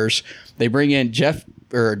starters. They bring in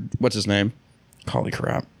what's his name? Holy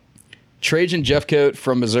crap. Trajan Jeffcoat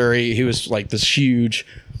from Missouri. He was like this huge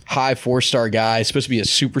high 4-star guy, supposed to be a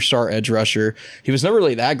superstar edge rusher. He was never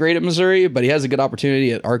really that great at Missouri, but he has a good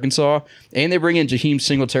opportunity at Arkansas. And they bring in Jaheim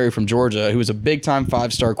Singletary from Georgia, who was a big-time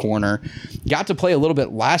 5-star corner. Got to play a little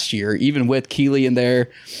bit last year, even with Keeley in there,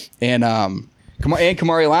 and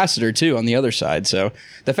Kamari Lassiter, too, on the other side. So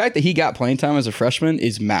the fact that he got playing time as a freshman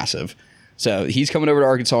is massive. So he's coming over to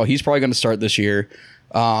Arkansas. He's probably going to start this year.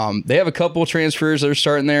 They have a couple transfers that are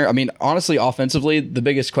starting there. I mean, honestly, offensively, the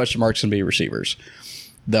biggest question mark is going to be receivers.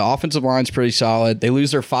 The offensive line's pretty solid. They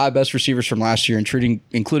lose their 5 best receivers from last year,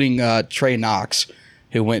 including Trey Knox,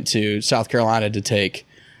 who went to South Carolina to take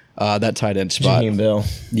that tight end spot. Jaheim Bell.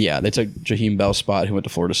 Yeah, they took Jaheim Bell's spot, who went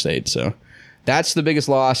to Florida State. So that's the biggest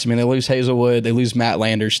loss. I mean, they lose Hazelwood. They lose Matt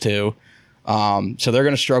Landers, too. So they're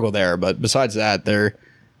going to struggle there. But besides that, the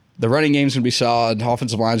running game's going to be solid. The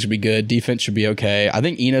offensive line's going to be good. Defense should be okay. I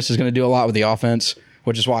think Enos is going to do a lot with the offense,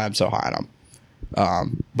 which is why I'm so high on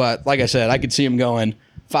him. But like I said, I could see him going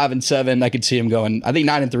 5-7. I could see him going. I think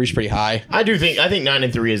 9-3 is pretty high. I think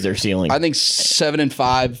 9-3 is their ceiling. I think 7-5,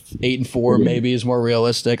 8-4 maybe is more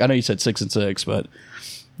realistic. I know you said 6-6, but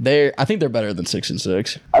I think they're better than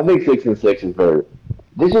 6-6. I think 6-6 is better.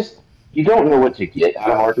 You don't know what to get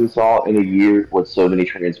out of Arkansas in a year with so many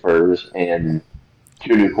transfers and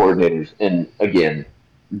 2 new coordinators. And again,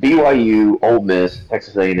 BYU, Ole Miss,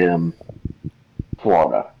 Texas A&M,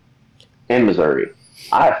 Florida, and Missouri.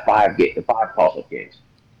 I have 5 toss-up games.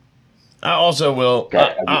 I also will.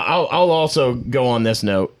 I'll also go on this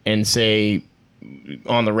note and say,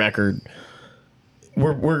 on the record,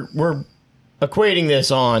 we're equating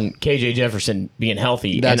this on KJ Jefferson being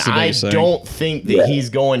healthy, That's and I thing. don't think that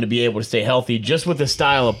he's going to be able to stay healthy just with the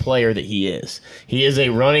style of player that he is. He is a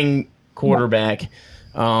running quarterback,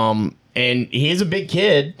 and he is a big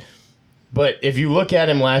kid. But if you look at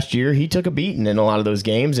him last year, he took a beating in a lot of those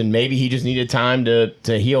games, and maybe he just needed time to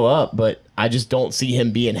heal up. But I just don't see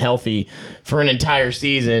him being healthy for an entire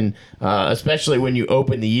season, especially when you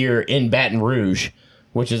open the year in Baton Rouge,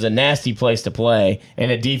 which is a nasty place to play,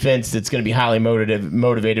 and a defense that's going to be highly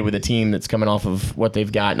motivated with a team that's coming off of what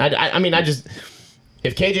they've got. And I mean,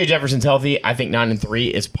 if KJ Jefferson's healthy, I think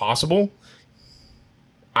 9-3 is possible.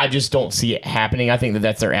 I just don't see it happening. I think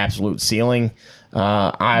that's their absolute ceiling.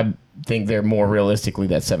 I think they're more realistically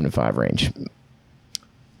that 7-5 range.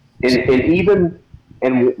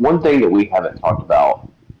 And one thing that we haven't talked about,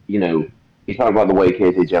 you talk about the way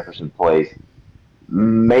KJ Jefferson plays.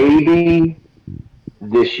 Maybe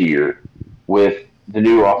this year with the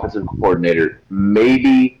new offensive coordinator,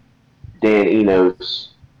 maybe Dan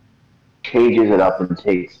Enos changes it up and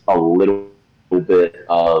takes a little bit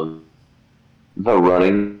of the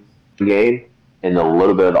running game and a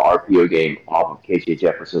little bit of the RPO game off of KJ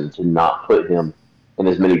Jefferson to not put him in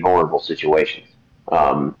as many vulnerable situations.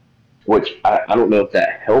 Which I don't know if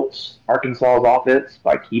that helps Arkansas's offense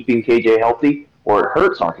by keeping KJ healthy, or it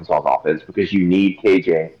hurts Arkansas's offense because you need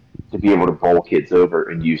KJ to be able to bowl kids over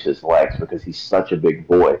and use his legs because he's such a big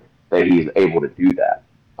boy that he's able to do that.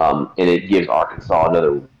 And it gives Arkansas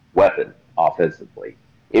another weapon offensively.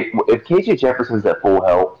 If KJ Jefferson's at full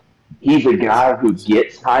health, he's a guy who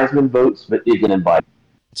gets Heisman votes but isn't invited.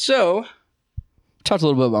 So, talked a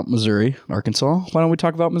little bit about Missouri, Arkansas. Why don't we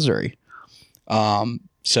talk about Missouri?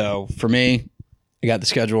 So, for me, I got the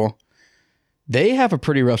schedule. They have a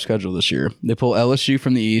pretty rough schedule this year. They pull LSU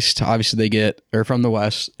from the East, obviously from the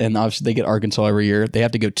West, and obviously they get Arkansas every year. They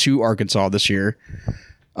have to go to Arkansas this year.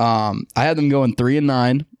 I had them going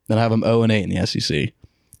 3-9, then I have them 0-8 in the SEC.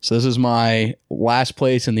 So this is my last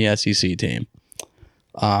place in the SEC team.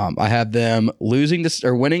 I have them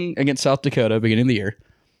winning against South Dakota beginning of the year,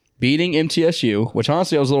 beating MTSU, which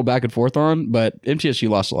honestly I was a little back and forth on, but MTSU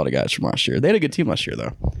lost a lot of guys from last year. They had a good team last year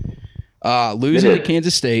though. Losing to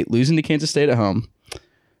Kansas State at home.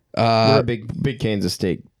 We're big Kansas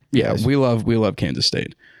State guys. Yeah, we love Kansas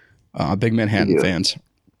State. Big Manhattan fans.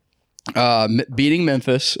 Beating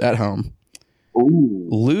Memphis at home. Ooh.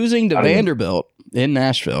 Losing to Vanderbilt in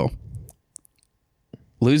Nashville.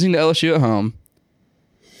 Losing to LSU at home.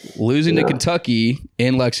 Losing to Kentucky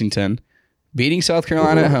in Lexington. Beating South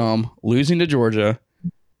Carolina at home. Losing to Georgia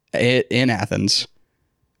in Athens.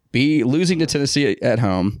 Losing to Tennessee at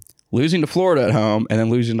home. Losing to Florida at home, and then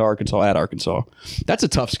losing to Arkansas at Arkansas. That's a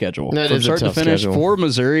tough schedule. That From is start a tough to finish schedule. for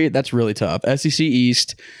Missouri, that's really tough. SEC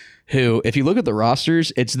East, who, if you look at the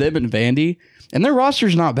rosters, it's them and Vandy, and their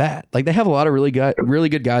roster's not bad. Like, they have a lot of really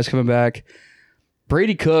good guys coming back.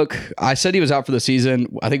 Brady Cook, I said he was out for the season.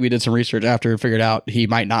 I think we did some research after and figured out he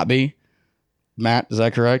might not be. Matt, is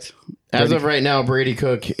that correct? As of right now, Brady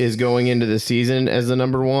Cook is going into the season as the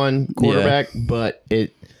number one quarterback, but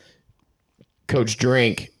Coach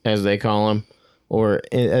Drink, as they call him, or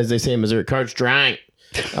as they say in Missouri, Coach Drink,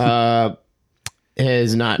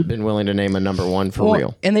 has not been willing to name a number one for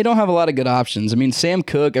real. And they don't have a lot of good options. I mean, Sam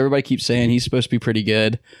Cook, everybody keeps saying he's supposed to be pretty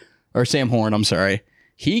good. Or Sam Horn, I'm sorry.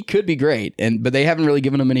 He could be great, but they haven't really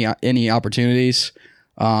given him any opportunities.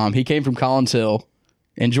 He came from Collins Hill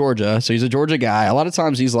in Georgia, so he's a Georgia guy. A lot of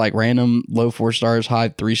times these like random low 4 stars, high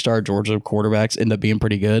 3-star Georgia quarterbacks end up being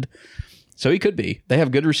pretty good. So he could be. They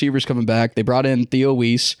have good receivers coming back. They brought in Theo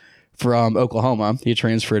Weiss from Oklahoma. He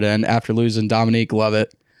transferred in after losing Dominic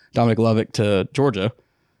Lovett to Georgia.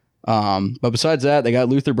 But besides that, they got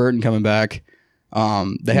Luther Burton coming back.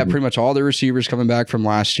 They have pretty much all their receivers coming back from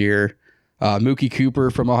last year. Mookie Cooper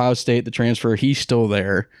from Ohio State, the transfer, he's still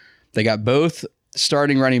there. They got both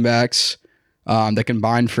starting running backs that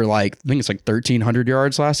combined for I think it's 1,300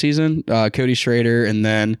 yards last season. Cody Schrader and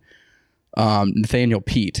then Nathaniel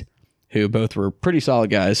Pete, who both were pretty solid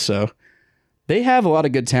guys. So they have a lot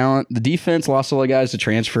of good talent. The defense lost a lot of guys to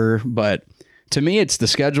transfer, but to me, it's the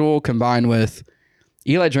schedule combined with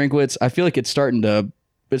Eli Drinkwitz. I feel like it's starting to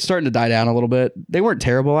die down a little bit. They weren't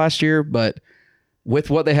terrible last year, but with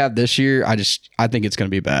what they have this year, I think it's going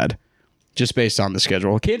to be bad, just based on the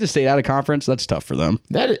schedule. Kansas State out of conference, that's tough for them.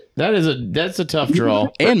 That's a tough draw.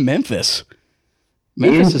 And Memphis. But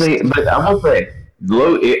I will say,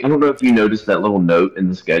 I don't know if you noticed that little note in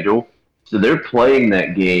the schedule. So they're playing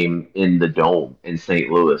that game in the Dome in St.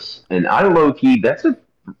 Louis, and that's a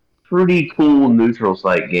pretty cool neutral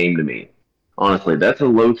site game to me. Honestly, that's a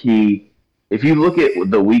low key. If you look at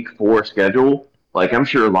the Week 4 schedule, I'm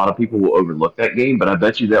sure a lot of people will overlook that game, but I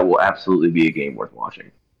bet you that will absolutely be a game worth watching.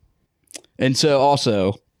 And so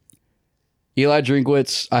also, Eli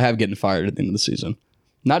Drinkwitz, I have getting fired at the end of the season.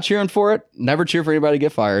 Not cheering for it. Never cheer for anybody to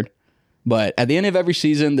get fired. But at the end of every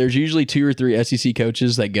season, there's usually 2 or 3 SEC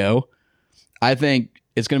coaches that go. I think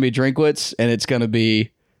it's going to be Drinkwitz and it's going to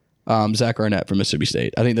be Zach Arnett from Mississippi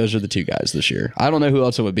State. I think those are the two guys this year. I don't know who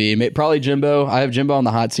else it would be. Probably Jimbo. I have Jimbo on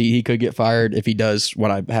the hot seat. He could get fired if he does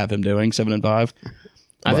what I have him doing, 7-5.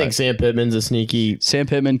 I think Sam Pittman's a sneaky. Sam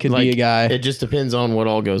Pittman could be a guy. It just depends on what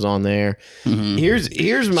all goes on there. Mm-hmm.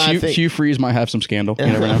 Here's my thing. Hugh Freeze might have some scandal. You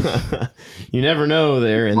never know. You never know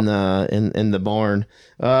there in the barn.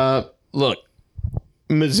 Look,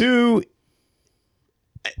 Mizzou.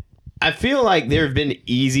 I feel like they've been the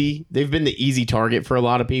easy target for a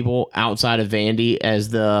lot of people outside of Vandy as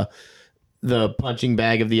the punching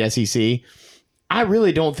bag of the SEC. I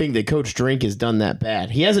really don't think that Coach Drink has done that bad.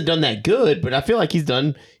 He hasn't done that good, but I feel like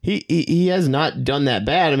he has not done that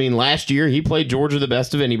bad. I mean, last year he played Georgia the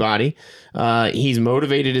best of anybody. He's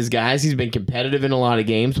motivated his guys. He's been competitive in a lot of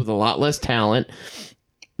games with a lot less talent.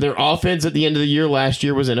 Their offense at the end of the year last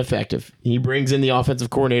year was ineffective. He brings in the offensive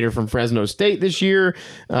coordinator from Fresno State this year,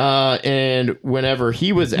 and whenever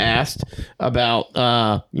he was asked about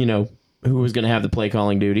who was going to have the play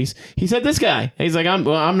calling duties, he said this guy. He's like, I'm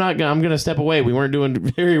going to step away. We weren't doing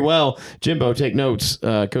very well. Jimbo, take notes.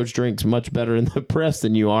 Coach Drink's much better in the press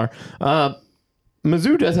than you are.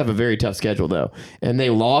 Mizzou does have a very tough schedule, though, and they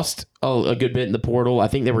lost a good bit in the portal. I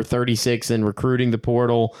think they were 36 in recruiting the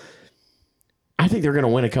portal. I think they're going to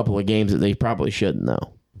win a couple of games that they probably shouldn't,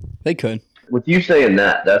 though. They could. With you saying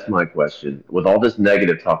that, that's my question. With all this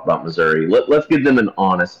negative talk about Missouri, let's give them an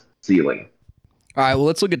honest ceiling. All right, well,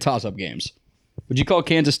 let's look at toss-up games. Would you call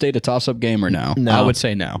Kansas State a toss-up game or no? No. I would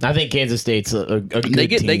say no. I think Kansas State's a good They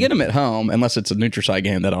get team. them at home, unless it's a Nutrisite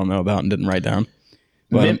game that I don't know about and didn't write down.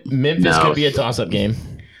 But Memphis could be a toss-up game.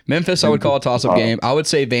 Memphis, I would call a toss-up game. I would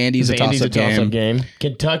say Vandy's a toss-up game.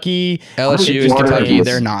 Kentucky, LSU is Florida Kentucky. is-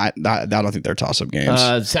 They're not. I don't think they're toss-up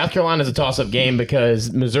games. South Carolina's a toss-up game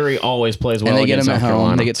because Missouri always plays well And they get against them at South home.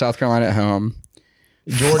 Carolina. They get South Carolina at home.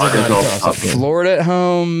 Georgia's not a toss-up game. Florida at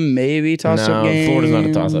home, maybe toss-up game. Florida's not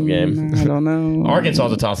a toss-up game. I don't know.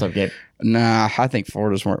 Arkansas's a toss-up game. Nah, I think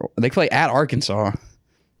Florida's more. They play at Arkansas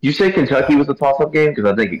You say Kentucky was a toss-up game?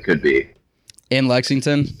 Because I think it could be. in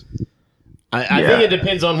Lexington. I think it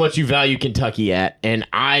depends on what you value Kentucky at, and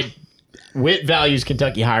Witt values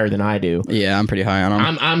Kentucky higher than I do. Yeah, I'm pretty high on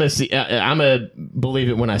them. I'm a believe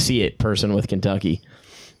it when I see it person with Kentucky.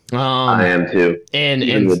 I am too.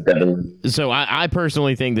 Even with Devin. So I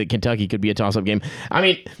personally think that Kentucky could be a toss-up game. I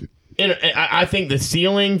mean, I think the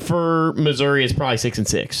ceiling for Missouri is probably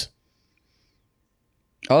 6-6.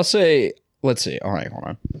 I'll say, let's see. All right, hold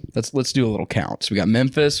on. Let's do a little count. So we got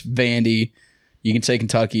Memphis, Vandy. You can say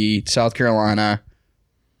Kentucky, South Carolina,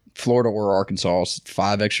 Florida, or Arkansas.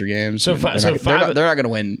 5 extra games. So they're not going to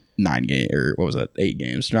win 9 games, or what was that? 8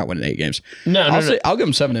 games. They're not winning 8 games. No. I'll give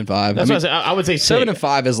them 7-5. That's what I would say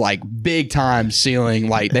 7-5 is like big time ceiling.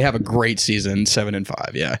 Like they have a great season.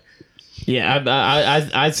 7-5. Yeah. Yeah,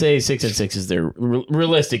 I'd say 6-6 is their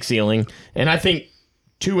realistic ceiling, and I think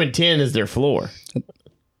 2-10 is their floor.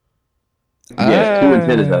 Yeah,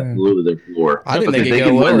 2-10 is absolutely their floor. I think they could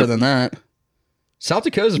go lower than that. South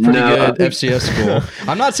Dakota's a pretty good FCS school.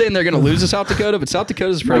 I'm not saying they're going to lose to South Dakota, but South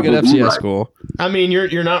Dakota's a pretty good FCS school. I mean,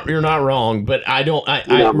 you're not wrong, but I don't.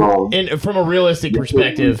 You're not wrong. And from a realistic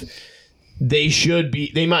perspective, they should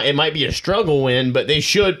be. It might be a struggle win, but they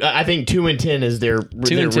should. I think 2-10 is their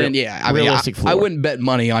 2-10. Yeah, I mean, realistic floor. I wouldn't bet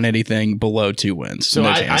money on anything below 2 wins. So No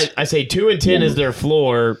I chance. say 2-10 is their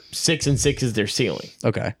floor. 6-6 is their ceiling.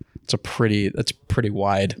 Okay, that's pretty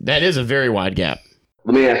wide. That is a very wide gap.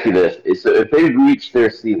 Let me ask you this. So if they reach their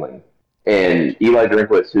ceiling, and Eli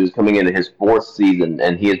Drinkwitz, who's coming into his 4th season,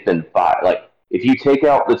 and he has been 5, like, if you take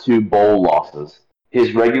out the 2 bowl losses,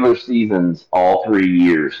 his regular seasons all 3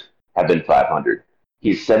 years have been 500.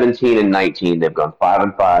 He's 17-19. They've gone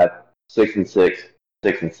 5-5, 6-6,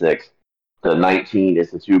 6-6. The 19 is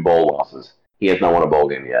the 2 bowl losses. He has not won a bowl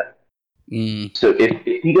game yet. So if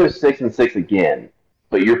he goes 6-6 again,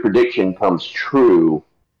 but your prediction comes true,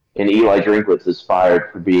 and Eli Drinkwitz is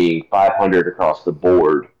fired for being 500 across the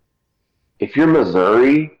board, if you're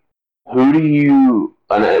Missouri, who do you...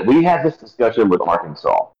 And we had this discussion with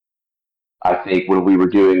Arkansas, I think, when we were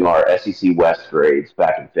doing our SEC West grades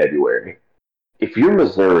back in February. If you're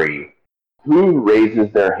Missouri, who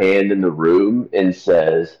raises their hand in the room and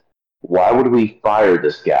says, why would we fire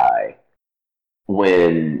this guy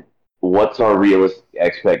when what's our realistic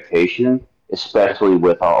expectation, especially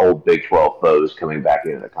with our old Big 12 foes coming back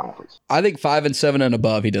into the conference? I think 5-7 and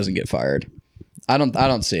above, he doesn't get fired. I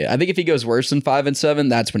don't see it. I think if he goes worse than 5-7,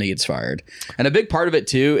 that's when he gets fired. And a big part of it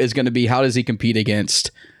too is going to be how does he compete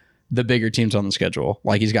against the bigger teams on the schedule?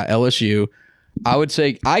 Like he's got LSU. I would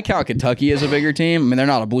say I count Kentucky as a bigger team. I mean, they're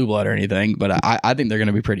not a blue blood or anything, but I think they're going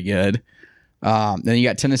to be pretty good. Then you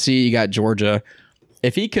got Tennessee, you got Georgia.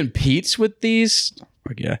 If he competes with these,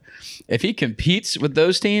 if he competes with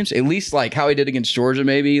those teams, at least like how he did against Georgia,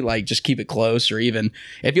 maybe like just keep it close, or even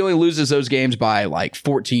if he only loses those games by like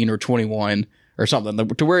 14 or 21 or something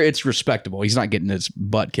to where it's respectable, he's not getting his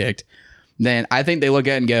butt kicked, then I think they look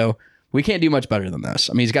at it and go, we can't do much better than this.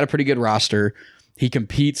 I mean, he's got a pretty good roster. He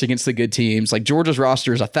competes against the good teams. Like Georgia's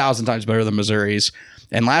roster is 1,000 times better than Missouri's.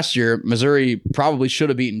 And last year, Missouri probably should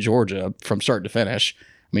have beaten Georgia from start to finish.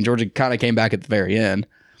 I mean, Georgia kind of came back at the very end.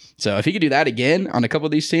 So if he could do that again on a couple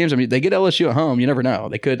of these teams, I mean, they get LSU at home. You never know.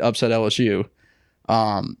 They could upset LSU.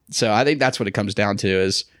 So I think that's what it comes down to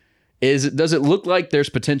is does it look like there's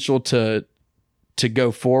potential to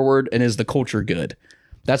go forward, and is the culture good?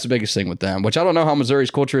 That's the biggest thing with them, which I don't know how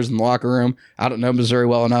Missouri's culture is in the locker room. I don't know Missouri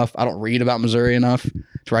well enough. I don't read about Missouri enough to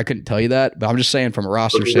where I couldn't tell you that. But I'm just saying from a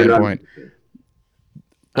roster standpoint.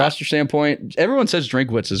 Everyone says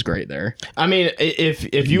Drinkwitz is great there. I mean,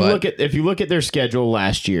 if you look at their schedule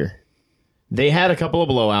last year, they had a couple of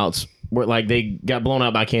blowouts where like they got blown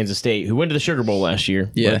out by Kansas State, who went to the Sugar Bowl last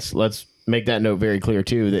year. Yeah. Let's make that note very clear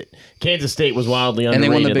too, that Kansas State was wildly underrated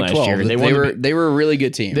and they won the Big last 12. year. They were a really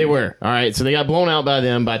good team. They were. All right, so they got blown out by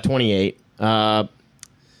them by 28.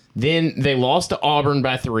 Then they lost to Auburn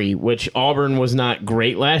by 3, which Auburn was not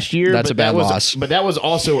great last year. That's a bad loss. But that was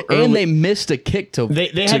also early. And they missed a kick to go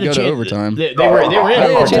to overtime. They were in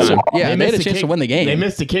overtime. They made a chance to win the game. They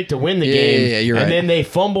missed a kick to win the game. Yeah, you're right. And then they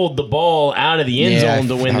fumbled the ball out of the end zone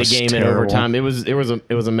to win the game in overtime. It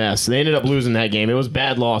was a mess. They ended up losing that game. It was a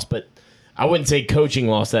bad loss, but I wouldn't say coaching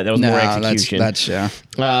loss. That was more execution.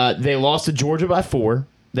 They lost to Georgia by 4.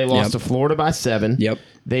 They lost to Florida by 7. Yep.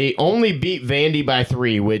 They only beat Vandy by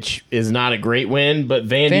 3, which is not a great win, but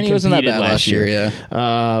Vandy wasn't that competed bad last year.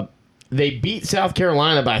 Yeah. They beat South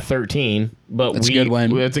Carolina by 13, but that's a good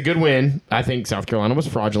win. It's a good win. I think South Carolina was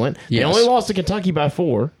fraudulent. Yes. They only lost to Kentucky by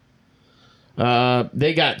 4.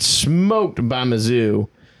 They got smoked by Mizzou.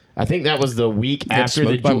 I think that was the week after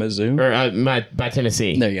the by Mizzou or by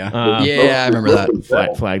Tennessee. There you go. Yeah, I remember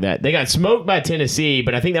that. Flag that. They got smoked by Tennessee,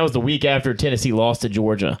 but I think that was the week after Tennessee lost to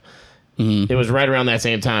Georgia. Mm-hmm. It was right around that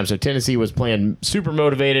same time. So Tennessee was playing super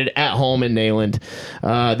motivated at home in Neyland.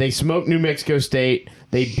 They smoked New Mexico State.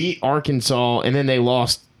 They beat Arkansas, and then they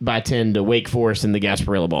lost by 10 to Wake Forest in the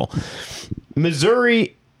Gasparilla Bowl.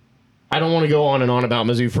 Missouri, I don't want to go on and on about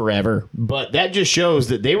Mizzou forever, but that just shows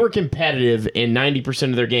that they were competitive in 90%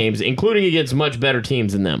 of their games, including against much better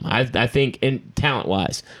teams than them. I think in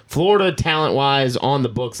talent-wise. Florida, talent-wise, on the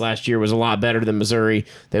books last year was a lot better than Missouri.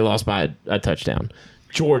 They lost by a touchdown.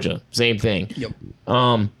 Georgia, same thing. Yep.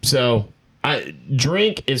 So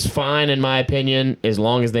Drink is fine in my opinion as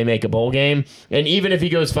long as they make a bowl game, and even if he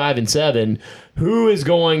goes 5-7, who is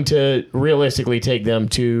going to realistically take them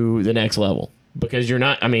to the next level? Because you're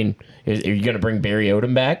not. I mean, are you going to bring Barry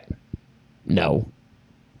Odom back? No.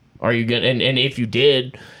 Are you going? And if you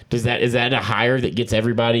did, is that a hire that gets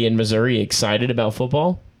everybody in Missouri excited about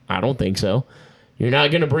football? I don't think so. You're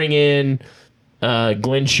not going to bring in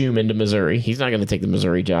Glenn Schumann to Missouri. He's not going to take the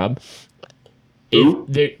Missouri job.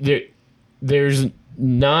 There's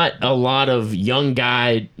not a lot of young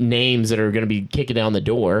guy names that are going to be kicking down the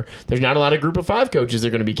door. There's not a lot of Group of 5 coaches that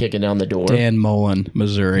are going to be kicking down the door. Dan Mullen,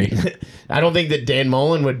 Missouri. I don't think that Dan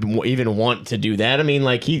Mullen would even want to do that. I mean,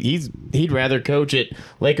 like he'd rather coach at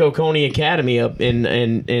Lake Oconee Academy up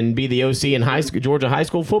and be the OC in Georgia high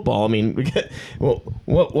school football. I mean,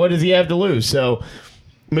 what does he have to lose? So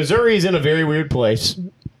Missouri's in a very weird place,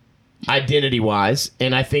 identity-wise,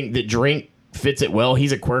 and I think that Drink fits it well.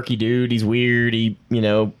 He's a quirky dude. He's weird. He,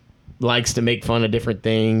 likes to make fun of different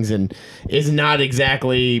things and is not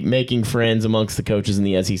exactly making friends amongst the coaches in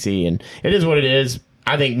the SEC. And it is what it is.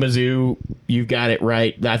 I think Mizzou, you've got it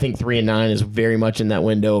right. I think 3-9 is very much in that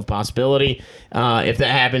window of possibility. If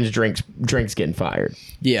that happens, Drink's getting fired.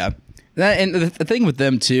 Yeah. And the thing with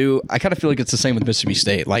them, too, I kind of feel like it's the same with Mississippi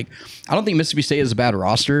State. Like, I don't think Mississippi State is a bad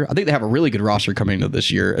roster. I think they have a really good roster coming into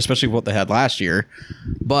this year, especially what they had last year.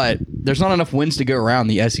 But there's not enough wins to go around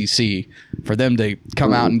the SEC for them to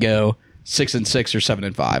come out and go 6-6 or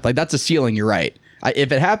 7-5. Like, that's a ceiling, you're right.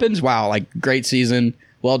 If it happens, wow, like, great season,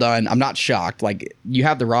 well done. I'm not shocked. Like, you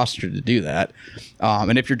have the roster to do that.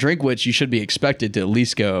 And if you're Drinkwitz, you should be expected to at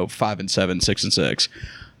least go 5-7, 6-6.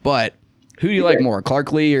 But who do you like more,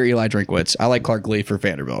 Clark Lee or Eli Drinkwitz? I like Clark Lee for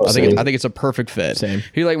Vanderbilt. I think it's a perfect fit. Same.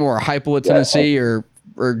 Who do you like more, Heupel at Tennessee or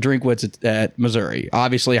Drinkwitz at Missouri?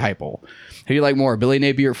 Obviously Heupel. Who do you like more, Billy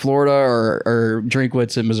Napier at Florida or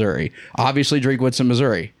Drinkwitz in Missouri? Obviously Drinkwitz in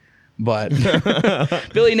Missouri. But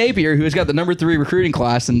Billy Napier, who's got the number 3 recruiting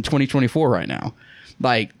class in 2024 right now.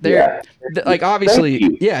 Like they're like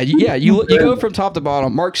obviously, you go from top to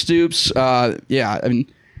bottom. Mark Stoops, I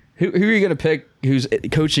mean, who are you going to pick? Who's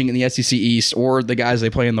coaching in the SEC East or the guys they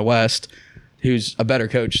play in the West? Who's a better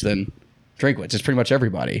coach than Drinkwitz? It's pretty much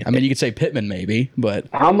everybody. I mean, you could say Pittman maybe, but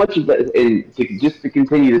how much of that? And just to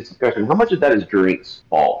continue this discussion, how much of that is Drink's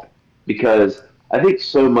fault? Because I think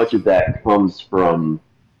so much of that comes from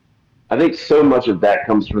the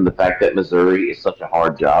fact that Missouri is such a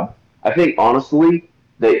hard job. I think honestly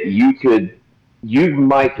that you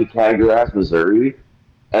might could categorize Missouri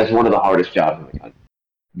as one of the hardest jobs in the country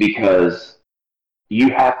because you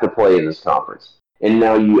have to play in this conference. And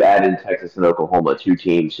now you add in Texas and Oklahoma, two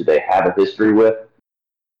teams who they have a history with,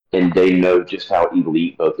 and they know just how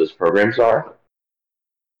elite both those programs are.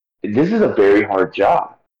 This is a very hard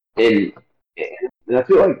job. And I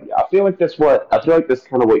feel like that's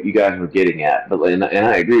kind of what you guys were getting at. But and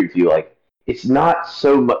I agree with you. Like it's not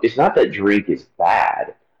so much. It's not that Drink is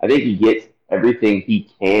bad. I think he gets everything he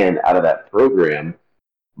can out of that program,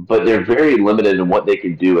 but they're very limited in what they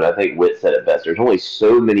can do. And I think Witt said it best. There's only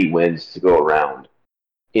so many wins to go around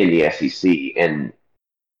in the SEC. And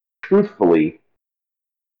truthfully,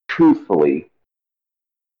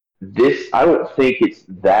 this I don't think it's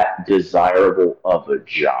that desirable of a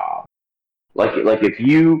job. Like if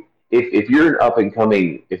you're an up and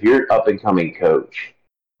coming coach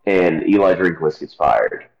and Eli Drinkwitz gets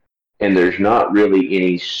fired and there's not really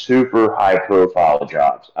any super high profile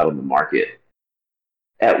jobs out on the market,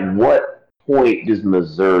 at what point does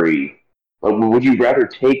Missouri would you rather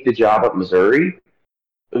take the job at Missouri,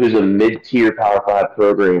 who's a mid-tier Power 5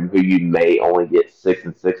 program who you may only get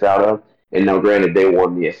 6-6 out of? And now granted they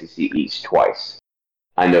won the SEC East twice.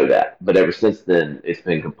 I know that. But ever since then it's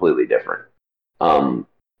been completely different.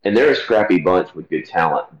 And they're a scrappy bunch with good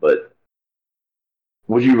talent, but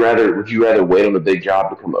would you rather wait on a big job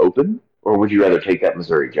to come open, or would you rather take that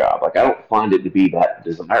Missouri job? Like I don't find it to be that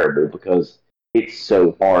desirable because it's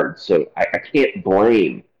so hard. So I can't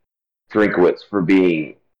blame Drinkwitz for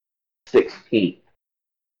being 16th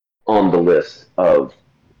on the list of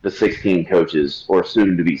the 16 coaches, or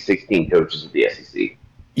soon to be 16 coaches of the SEC.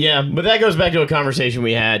 Yeah, but that goes back to a conversation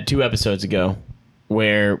we had 2 episodes ago,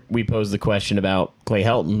 where we posed the question about Clay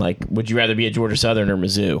Helton, like, would you rather be at Georgia Southern or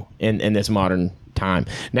Mizzou in this modern time?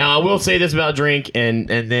 Now, I will say this about Drink, and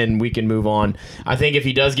then we can move on. I think if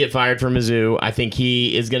he does get fired from Mizzou, I think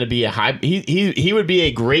he is going to be he would be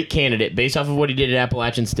a great candidate based off of what he did at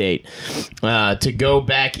Appalachian State to go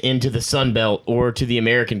back into the Sun Belt or to the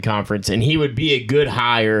American Conference, and he would be a good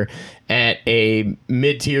hire at a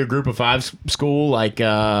mid-tier group of 5 school, like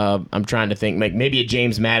I'm trying to think, like maybe a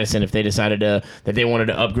James Madison if they decided that they wanted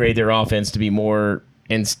to upgrade their offense to be more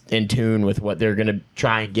in tune with what they're going to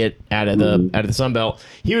try and get out of the Sun Belt.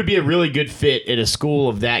 He would be a really good fit at a school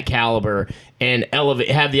of that caliber and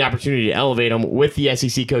have the opportunity to elevate them with the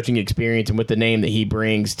SEC coaching experience and with the name that he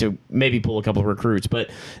brings to maybe pull a couple of recruits. But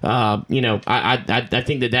I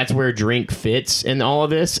think that's where Drink fits in all of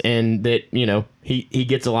this, and that he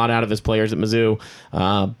gets a lot out of his players at Mizzou.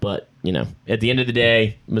 But at the end of the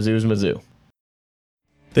day, Mizzou's Mizzou.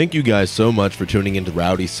 Thank you guys so much for tuning into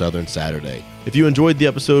Rowdy Southern Saturday. If you enjoyed the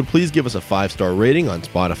episode, please give us a 5-star rating on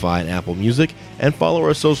Spotify and Apple Music, and follow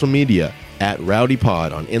our social media at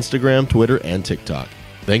RowdyPod on Instagram, Twitter, and TikTok.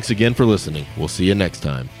 Thanks again for listening. We'll see you next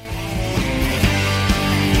time.